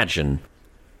to imagine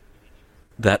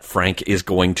that Frank is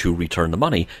going to return the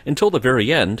money until the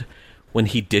very end, when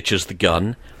he ditches the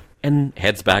gun and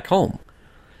heads back home.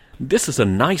 This is a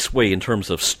nice way in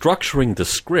terms of structuring the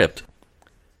script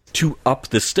to up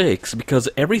the stakes, because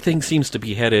everything seems to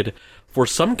be headed for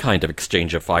some kind of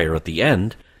exchange of fire at the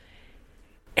end,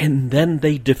 and then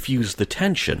they diffuse the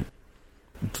tension.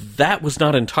 That was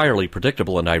not entirely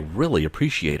predictable, and I really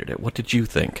appreciated it. What did you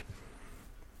think?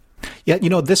 Yeah,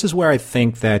 this is where I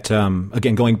think that,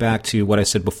 again, going back to what I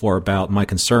said before about my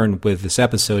concern with this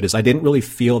episode, is I didn't really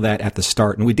feel that at the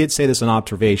start. And we did say this in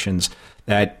observations,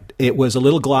 that it was a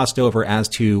little glossed over as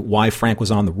to why Frank was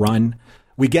on the run.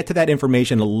 We get to that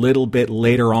information a little bit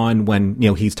later on when,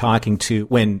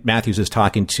 when Matthews is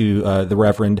talking to the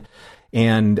Reverend,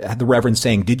 and the Reverend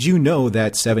saying, did you know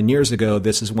that 7 years ago,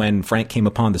 this is when Frank came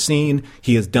upon the scene?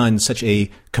 He has done such a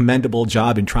commendable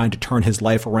job in trying to turn his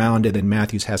life around. And then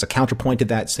Matthews has a counterpoint to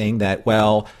that, saying that,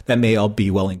 well, that may all be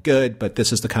well and good, but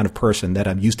this is the kind of person that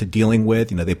I'm used to dealing with.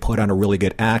 They put on a really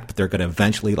good act, but they're going to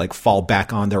eventually fall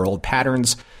back on their old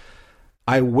patterns.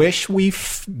 I wish we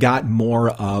got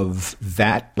more of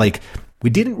that. We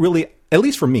didn't really, at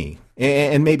least for me,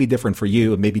 and maybe different for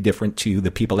you, and maybe different to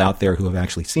the people out there who have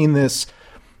actually seen this.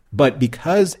 But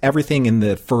because everything in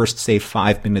the first, say,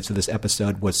 5 minutes of this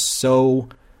episode was so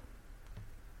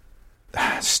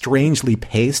strangely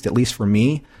paced, at least for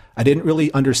me, I didn't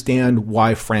really understand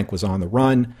why Frank was on the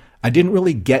run. I didn't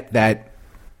really get that.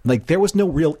 There was no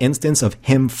real instance of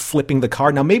him flipping the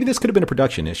car. Now, maybe this could have been a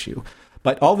production issue,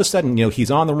 but all of a sudden,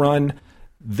 he's on the run.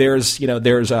 There's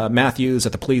Matthews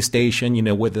at the police station,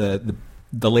 with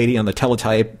the lady on the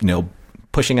teletype,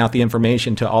 pushing out the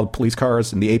information to all the police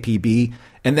cars and the APB.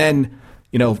 And then,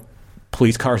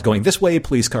 police cars going this way,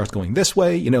 police cars going this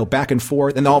way, back and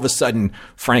forth. And all of a sudden,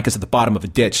 Frank is at the bottom of a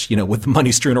ditch, with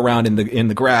money strewn around in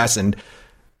the grass. And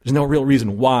there's no real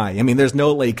reason why. I mean, there's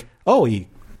no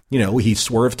he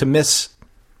swerved to miss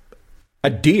a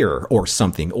deer or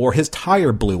something, or his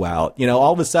tire blew out.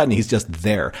 All of a sudden he's just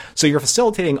there. So you're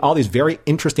facilitating all these very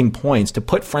interesting points to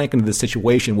put Frank into the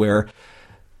situation where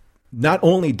not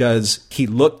only does he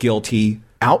look guilty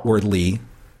outwardly,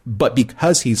 but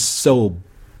because he's so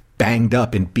banged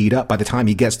up and beat up by the time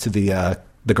he gets to the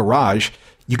garage,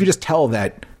 you could just tell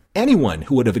that anyone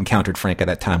who would have encountered Frank at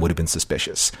that time would have been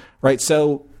suspicious, right?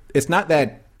 So it's not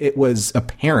that it was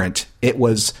apparent. It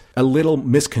was a little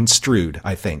misconstrued,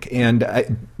 I think.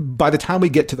 And by the time we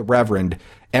get to the Reverend,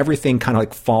 everything kind of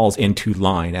like falls into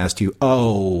line as to,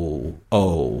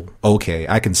 okay,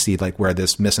 I can see like where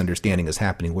this misunderstanding is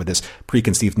happening, where this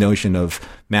preconceived notion of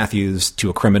Matthews to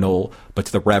a criminal, but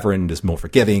to the Reverend is more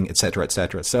forgiving, et cetera, et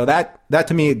cetera. So that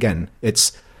to me, again,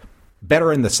 it's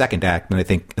better in the second act than I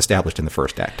think established in the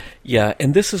first act. Yeah,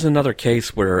 and this is another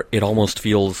case where it almost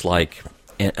feels like,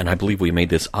 and I believe we made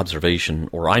this observation,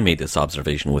 or I made this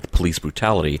observation with police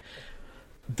brutality,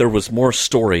 there was more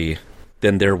story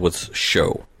than there was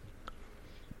show.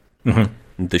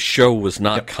 Mm-hmm. The show was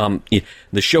not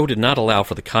the show did not allow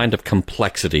for the kind of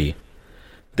complexity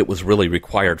that was really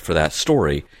required for that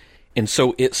story, and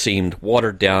so it seemed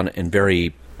watered down and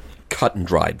very cut and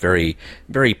dried, very,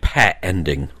 very pat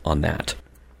ending on that.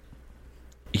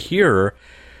 Here,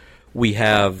 we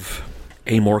have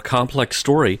a more complex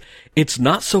story. It's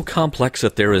not so complex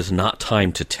that there is not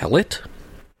time to tell it,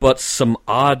 but some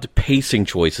odd pacing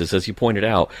choices, as you pointed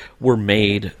out, were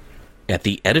made at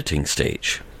the editing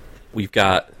stage. We've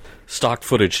got stock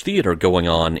footage theater going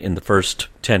on in the first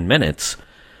 10 minutes.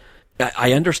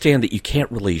 I understand that you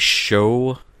can't really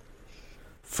show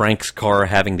Frank's car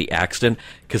having the accident,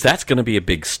 because that's going to be a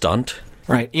big stunt.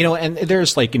 Right. And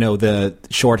there's like, the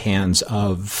shorthands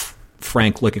of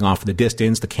Frank looking off in the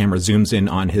distance. The camera zooms in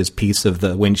on his piece of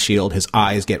the windshield. His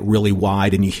eyes get really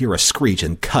wide, and you hear a screech,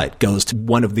 and cut goes to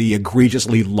one of the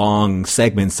egregiously long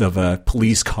segments of a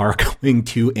police car going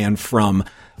to and from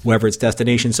wherever its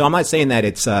destination. So I'm not saying that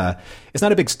it's not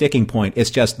a big sticking point.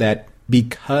 It's just that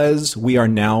because we are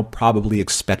now probably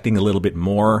expecting a little bit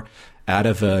more out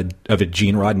of a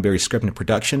Gene Roddenberry script and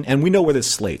production, and we know where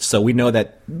this slates, so we know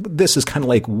that this is kind of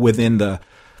like within the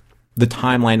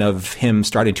timeline of him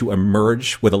starting to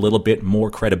emerge with a little bit more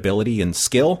credibility and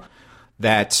skill,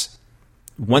 that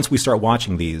once we start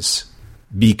watching these,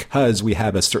 because we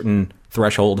have a certain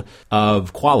threshold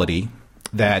of quality,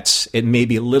 that we may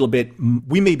be a little bit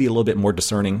more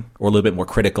discerning or a little bit more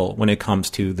critical when it comes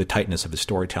to the tightness of the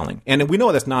storytelling. And we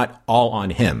know that's not all on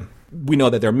him. We know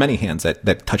that there are many hands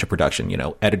that touch a production,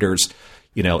 editors,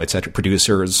 et cetera,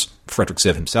 producers, Frederick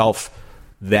Ziv himself,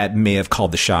 that may have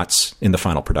called the shots in the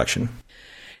final production.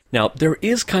 Now, there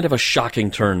is kind of a shocking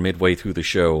turn midway through the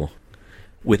show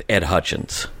with Ed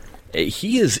Hutchins.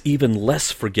 He is even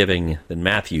less forgiving than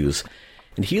Matthews,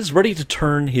 and he is ready to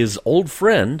turn his old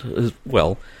friend,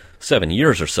 7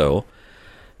 years or so,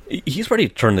 he's ready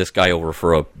to turn this guy over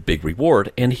for a big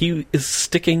reward, and he is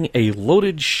sticking a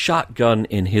loaded shotgun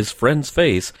in his friend's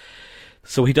face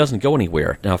so he doesn't go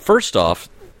anywhere. Now, first off,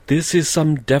 this is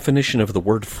some definition of the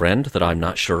word friend that I'm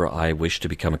not sure I wish to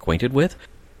become acquainted with.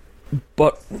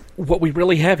 But what we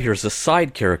really have here is a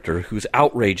side character whose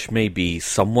outrage may be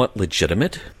somewhat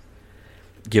legitimate,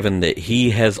 given that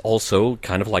he has also,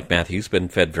 kind of like Matthews, been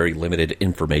fed very limited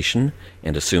information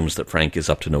and assumes that Frank is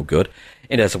up to no good.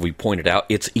 And as we pointed out,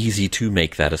 it's easy to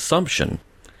make that assumption.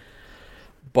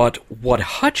 But what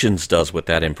Hutchins does with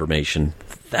that information,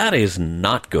 that is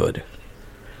not good.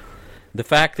 The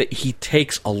fact that he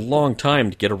takes a long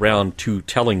time to get around to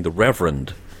telling the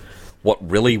Reverend what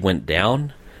really went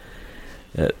down,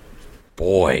 if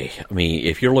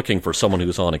you're looking for someone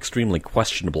who's on extremely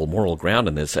questionable moral ground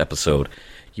in this episode,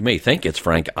 you may think it's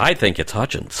Frank. I think it's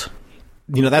Hutchins.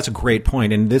 That's a great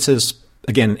point. And this is,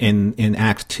 again, in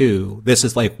Act 2, this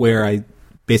is like where I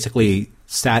basically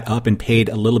sat up and paid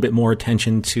a little bit more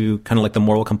attention to kind of like the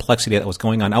moral complexity that was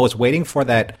going on. I was waiting for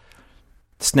that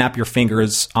snap your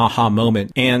fingers aha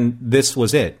moment, and this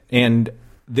was it. And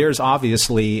there's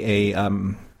obviously a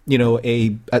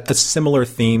similar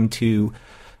theme to,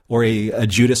 or a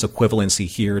Judas equivalency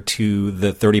here to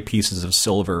the 30 Pieces of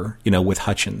Silver, with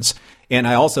Hutchins. And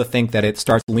I also think that it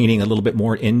starts leaning a little bit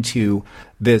more into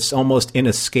this almost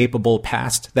inescapable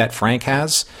past that Frank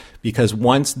has, because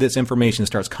once this information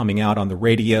starts coming out on the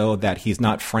radio that he's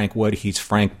not Frank Wood, he's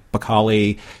Frank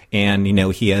Bacali, and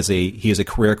he is a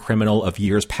career criminal of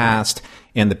years past,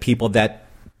 and the people that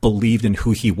believed in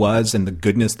who he was and the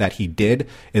goodness that he did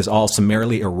is all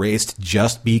summarily erased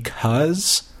just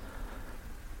because.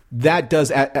 That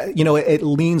does, it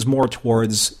leans more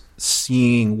towards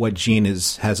seeing what Gene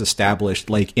has established,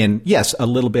 like in, yes, a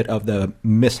little bit of the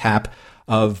mishap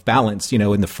of balance,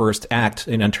 in the first act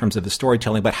in terms of the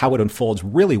storytelling, but how it unfolds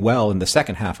really well in the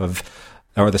second act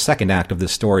of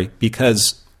this story,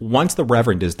 because once the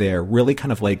Reverend is there, really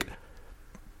kind of like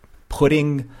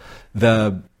putting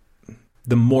the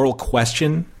moral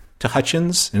question to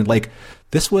Hutchins, and like,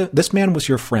 this man was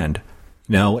your friend.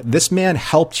 This man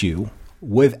helped you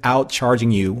without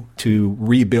charging you to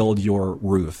rebuild your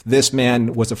roof. This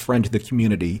man was a friend to the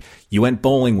community. You went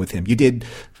bowling with him. You did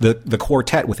the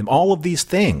quartet with him. All of these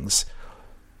things.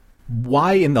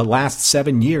 Why in the last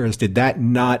 7 years did that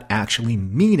not actually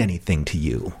mean anything to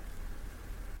you?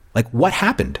 Like, what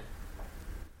happened?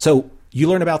 So you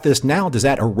learn about this now. Does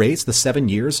that erase the 7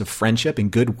 years of friendship and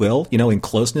goodwill, and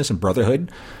closeness and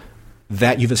brotherhood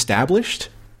that you've established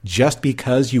just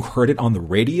because you heard it on the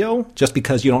radio? Just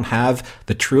because you don't have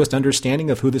the truest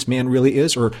understanding of who this man really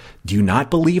is? Or do you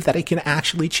not believe that it can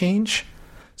actually change?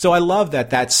 So I love that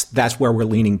that's where we're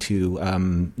leaning to,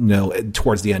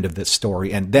 towards the end of this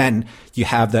story. And then you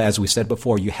have as we said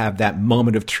before, you have that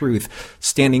moment of truth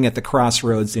standing at the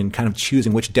crossroads and kind of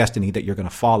choosing which destiny that you're going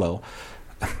to follow.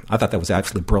 I thought that was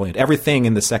absolutely brilliant. Everything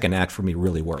in the second act for me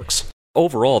really works.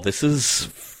 Overall, this is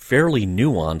fairly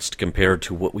nuanced compared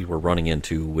to what we were running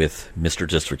into with Mr.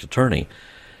 District Attorney,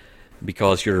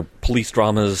 because your police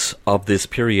dramas of this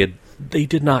period, they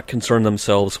did not concern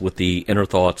themselves with the inner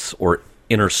thoughts or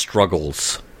inner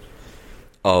struggles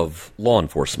of law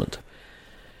enforcement.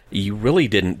 You really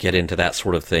didn't get into that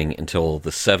sort of thing until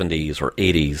the 70s or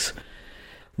 80s.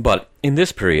 But in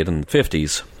this period, in the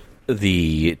 50s,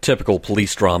 the typical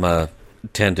police drama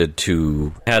tended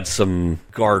to add some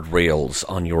guardrails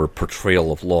on your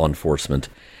portrayal of law enforcement.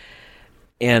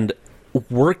 And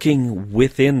working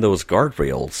within those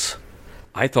guardrails,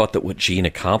 I thought that what Gene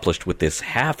accomplished with this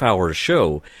half-hour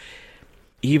show,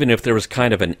 even if there was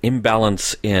kind of an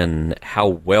imbalance in how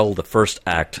well the first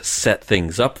act set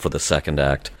things up for the second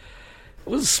act, it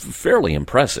was fairly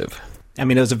impressive. I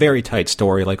mean, it was a very tight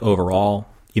story, overall,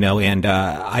 and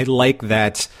I like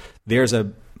that there's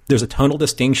a tonal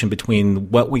distinction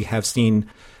between what we have seen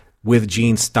with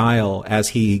Gene's style as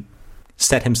he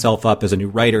set himself up as a new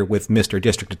writer with Mr.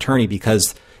 District Attorney,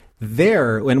 because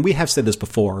and we have said this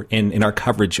before in our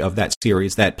coverage of that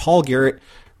series, that Paul Garrett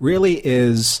really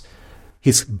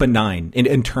he's benign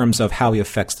in terms of how he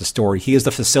affects the story. He is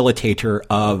the facilitator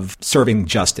of serving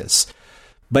justice.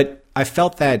 But I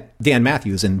felt that Dan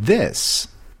Matthews in this,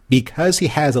 because he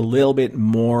has a little bit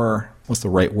more, what's the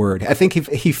right word? I think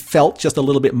he felt just a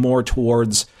little bit more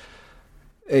towards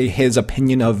his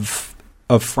opinion of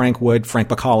Frank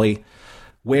Macaulay,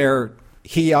 where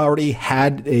he already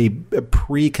had a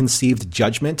preconceived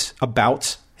judgment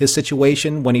about his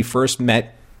situation when he first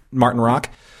met Martin Rock,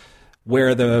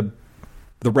 where the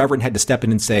Reverend had to step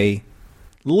in and say,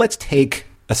 let's take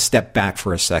a step back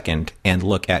for a second and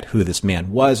look at who this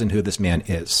man was and who this man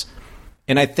is.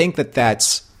 And I think that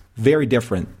that's very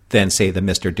different than, say, the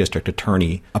Mr. District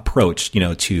Attorney approach,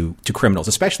 to criminals,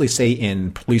 especially, say,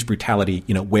 in police brutality,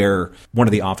 where one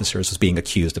of the officers was being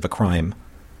accused of a crime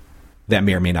that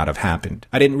may or may not have happened.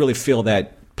 I didn't really feel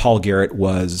that Paul Garrett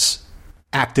was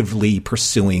actively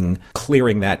pursuing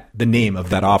clearing the name of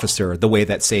that officer the way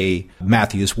that, say,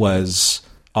 Matthews was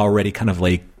already kind of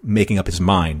making up his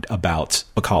mind about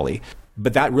Macaulay.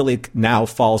 But that really now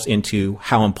falls into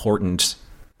how important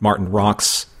Martin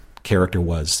Rock's character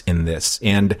was in this.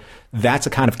 And that's a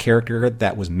kind of character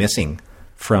that was missing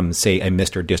from, say, a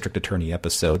Mr. District Attorney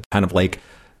episode. Kind of like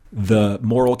the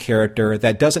moral character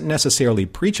that doesn't necessarily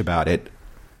preach about it,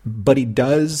 but he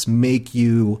does make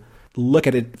you look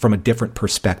at it from a different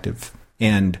perspective.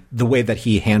 And the way that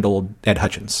he handled Ed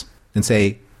Hutchins and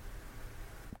say,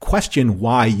 question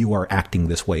why you are acting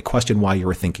this way, question why you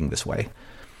are thinking this way.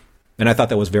 And I thought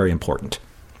that was very important.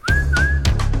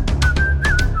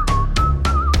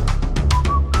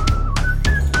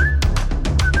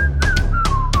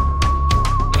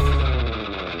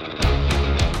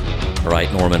 All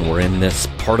right, Norman, we're in this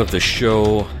part of the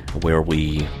show where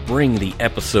we bring the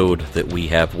episode that we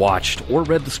have watched or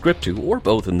read the script to, or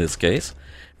both in this case,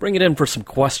 bring it in for some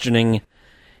questioning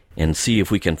and see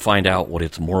if we can find out what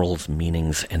its morals,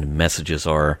 meanings, and messages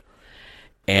are.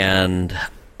 And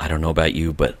I don't know about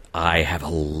you, but I have a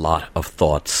lot of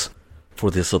thoughts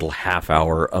for this little half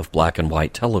hour of black and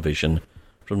white television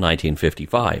from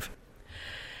 1955.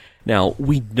 Now,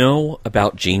 we know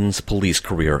about Gene's police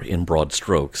career in broad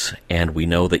strokes, and we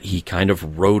know that he kind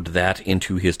of rode that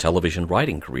into his television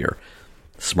writing career.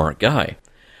 Smart guy.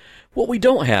 What we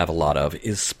don't have a lot of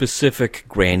is specific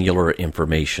granular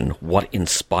information, what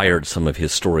inspired some of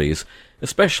his stories,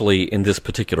 especially in this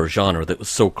particular genre that was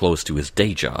so close to his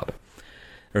day job.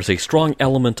 There's a strong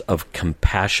element of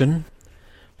compassion,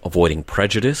 avoiding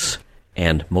prejudice,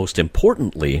 and most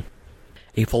importantly,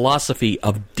 a philosophy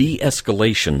of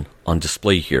de-escalation on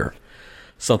display here.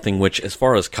 Something which, as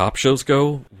far as cop shows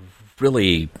go,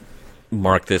 really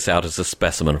mark this out as a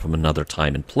specimen from another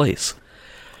time and place.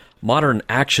 Modern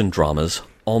action dramas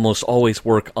almost always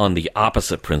work on the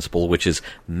opposite principle, which is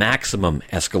maximum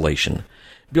escalation.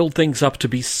 Build things up to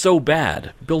be so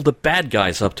bad, build the bad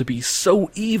guys up to be so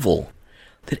evil,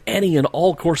 that any and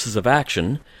all courses of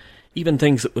action, even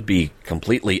things that would be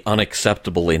completely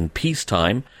unacceptable in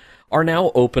peacetime, are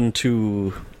now open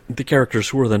to the characters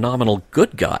who are the nominal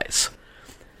good guys.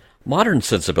 Modern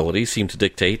sensibilities seem to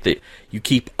dictate that you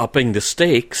keep upping the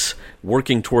stakes,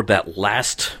 working toward that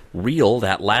last reel,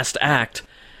 that last act,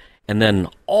 and then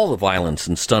all the violence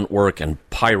and stunt work and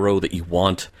pyro that you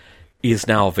want is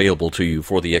now available to you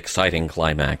for the exciting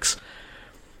climax.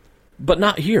 But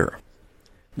not here.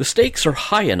 The stakes are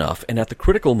high enough, and at the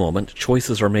critical moment,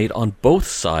 choices are made on both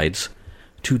sides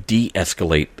to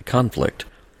de-escalate the conflict.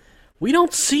 We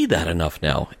don't see that enough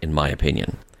now, in my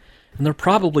opinion. And there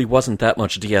probably wasn't that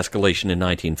much de-escalation in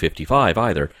 1955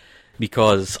 either,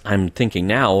 because I'm thinking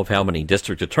now of how many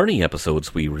District Attorney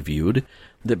episodes we reviewed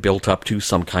that built up to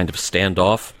some kind of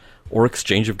standoff or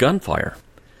exchange of gunfire.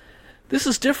 This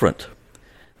is different.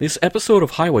 This episode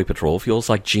of Highway Patrol feels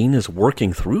like Gene is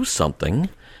working through something,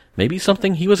 maybe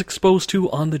something he was exposed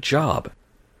to on the job.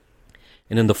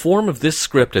 And in the form of this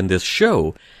script and this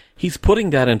show, he's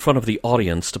putting that in front of the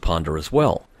audience to ponder as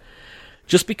well.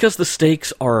 Just because the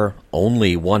stakes are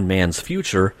only one man's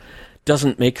future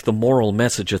doesn't make the moral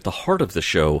message at the heart of the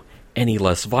show any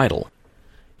less vital.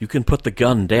 You can put the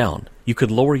gun down. You can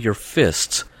lower your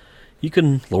fists. You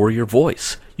can lower your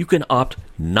voice. You can opt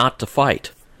not to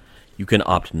fight. You can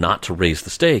opt not to raise the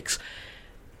stakes.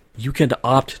 You can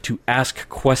opt to ask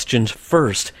questions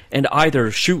first and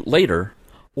either shoot later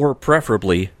or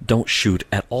preferably don't shoot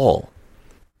at all.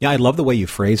 Yeah, I love the way you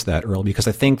phrased that, Earl, because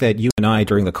I think that you and I,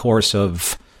 during the course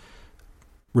of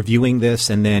reviewing this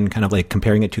and then kind of like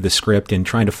comparing it to the script and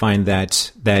trying to find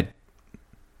that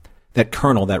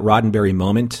kernel, that Roddenberry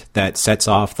moment that sets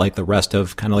off like the rest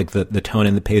of kind of like the tone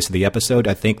and the pace of the episode,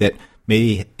 I think that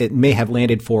maybe it may have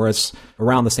landed for us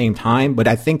around the same time. But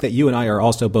I think that you and I are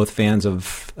also both fans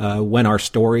of when our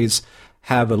stories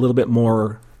have a little bit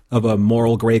more of a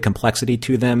moral gray complexity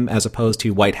to them as opposed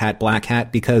to white hat, black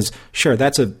hat, because sure,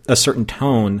 that's a certain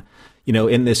tone,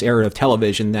 in this era of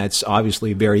television that's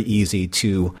obviously very easy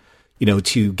to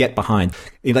get behind.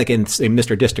 Like in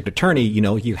Mr. District Attorney,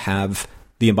 you have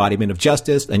the embodiment of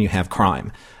justice and you have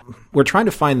crime. We're trying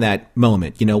to find that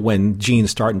moment, when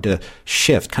Gene's starting to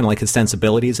shift kind of like his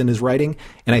sensibilities in his writing.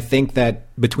 And I think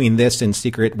that between this and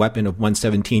Secret Weapon of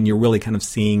 117, you're really kind of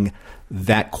seeing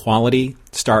that quality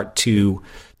start to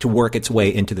work its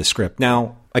way into the script.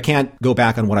 Now, I can't go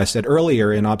back on what I said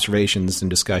earlier in observations and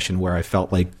discussion where I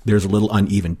felt like there's a little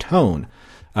uneven tone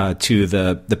to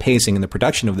the pacing and the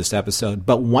production of this episode.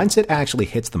 But once it actually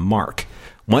hits the mark,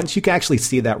 once you can actually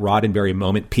see that Roddenberry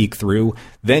moment peek through,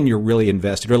 then you're really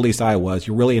invested, or at least I was,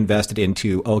 you're really invested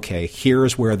into, okay,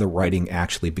 here's where the writing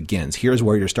actually begins. Here's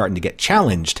where you're starting to get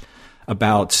challenged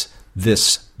about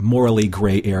this morally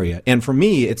gray area. And for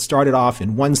me, it started off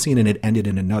in one scene and it ended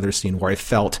in another scene where I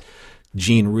felt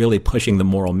Gene really pushing the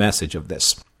moral message of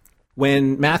this.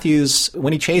 When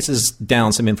he chases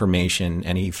down some information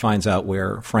and he finds out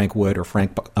where Frank Wood or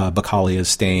Frank Bacali is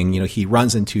staying, he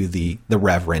runs into the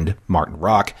Reverend Martin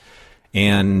Rock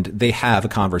and they have a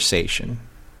conversation.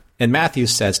 And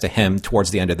Matthews says to him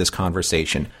towards the end of this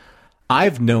conversation,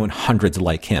 "I've known hundreds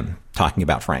like him," talking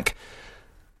about Frank.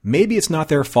 "Maybe it's not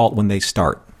their fault when they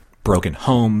start. Broken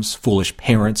homes, foolish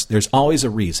parents, there's always a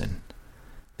reason.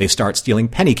 They start stealing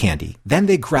penny candy. Then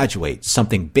they graduate,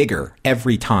 something bigger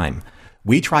every time.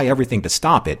 We try everything to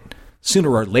stop it.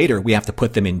 Sooner or later, we have to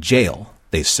put them in jail.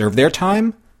 They serve their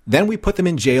time, then we put them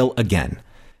in jail again.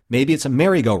 Maybe it's a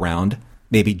merry-go-round.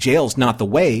 Maybe jail's not the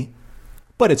way,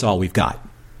 but it's all we've got."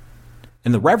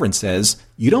 And the Reverend says,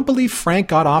 "You don't believe Frank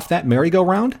got off that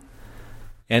merry-go-round?"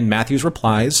 And Matthews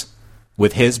replies,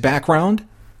 "With his background,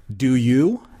 do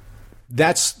you?"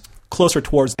 That's closer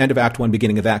towards the end of Act 1,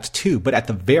 beginning of Act 2. But at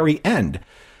the very end,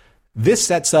 this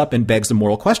sets up and begs the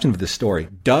moral question of this story.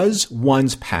 Does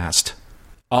one's past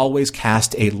always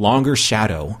cast a longer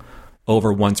shadow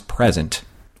over one's present,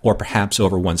 or perhaps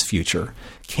over one's future?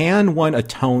 Can one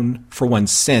atone for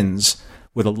one's sins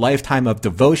with a lifetime of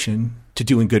devotion to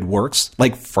doing good works,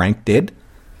 like Frank did?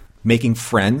 Making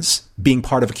friends, being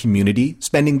part of a community,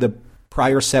 spending the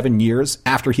prior 7 years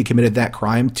after he committed that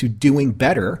crime to doing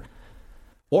better?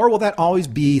 Or will that always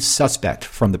be suspect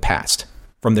from the past,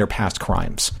 from their past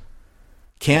crimes?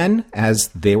 Can, as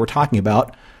they were talking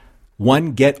about,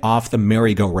 one get off the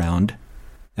merry-go-round,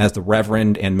 as the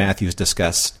Reverend and Matthews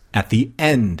discuss at the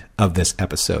end of this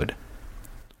episode?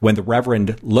 When the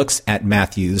Reverend looks at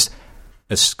Matthews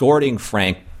escorting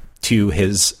Frank to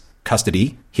his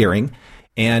custody hearing,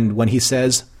 and when he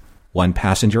says, one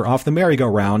passenger off the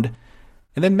merry-go-round.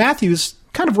 And then Matthews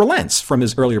kind of relents from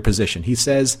his earlier position. He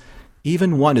says,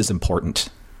 even one is important.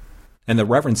 And the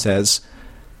Reverend says,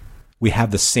 we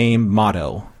have the same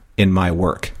motto in my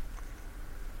work.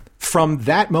 From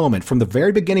that moment, from the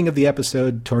very beginning of the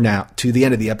episode to now to the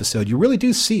end of the episode, you really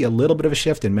do see a little bit of a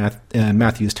shift in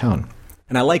Matthew's tone.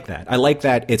 And I like that. I like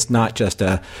that it's not just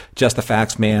the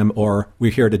facts, ma'am, or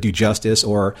we're here to do justice,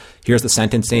 or here's the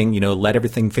sentencing, let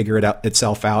everything figure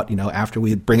itself out, after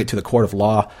we bring it to the court of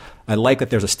law. I like that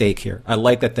there's a stake here. I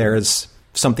like that there's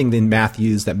something in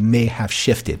Matthews that may have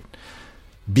shifted.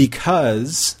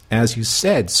 Because, as you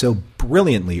said so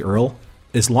brilliantly, Earl,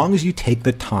 as long as you take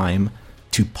the time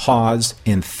to pause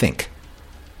and think,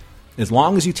 as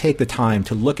long as you take the time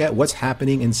to look at what's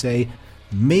happening and say,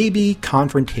 maybe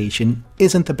confrontation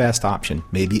isn't the best option.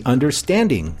 Maybe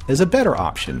understanding is a better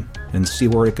option, and see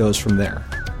where it goes from there.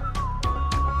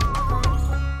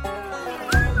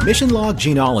 Mission Log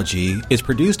Gene-ology is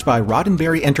produced by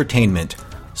Roddenberry Entertainment.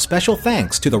 Special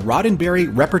thanks to the Roddenberry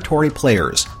Repertory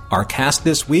Players. Our cast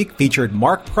this week featured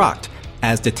Mark Proct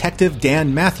as Detective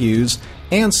Dan Matthews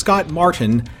and Scott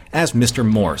Martin as Mr.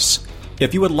 Morse.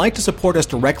 If you would like to support us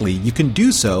directly, you can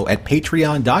do so at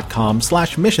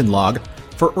patreon.com/missionlog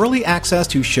for early access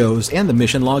to shows and the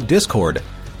Mission Log Discord.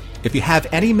 If you have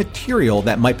any material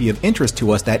that might be of interest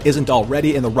to us that isn't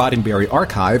already in the Roddenberry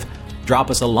archive, drop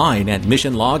us a line at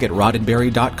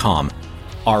missionlog@roddenberry.com.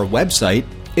 Our website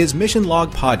is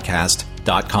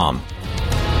missionlogpodcast.com.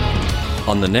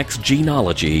 On the next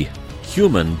Gene-ology,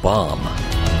 Human Bomb.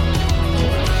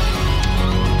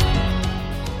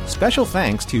 Special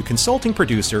thanks to consulting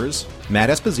producers Matt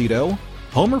Esposito,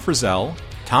 Homer Frizzell,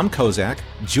 Tom Kozak,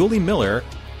 Julie Miller,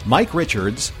 Mike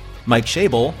Richards, Mike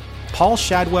Schabel, Paul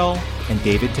Shadwell, and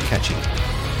David Takechi.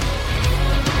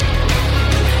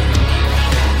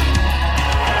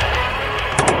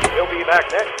 We'll be back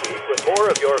next week with more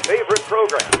of your favorite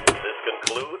programs. This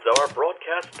concludes our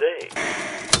broadcast day.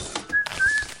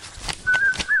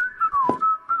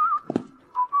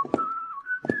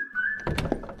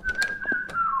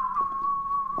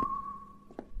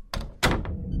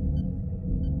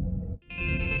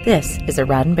 This is a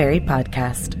Roddenberry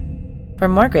podcast. For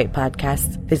more great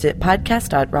podcasts, visit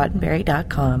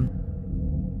podcast.roddenberry.com.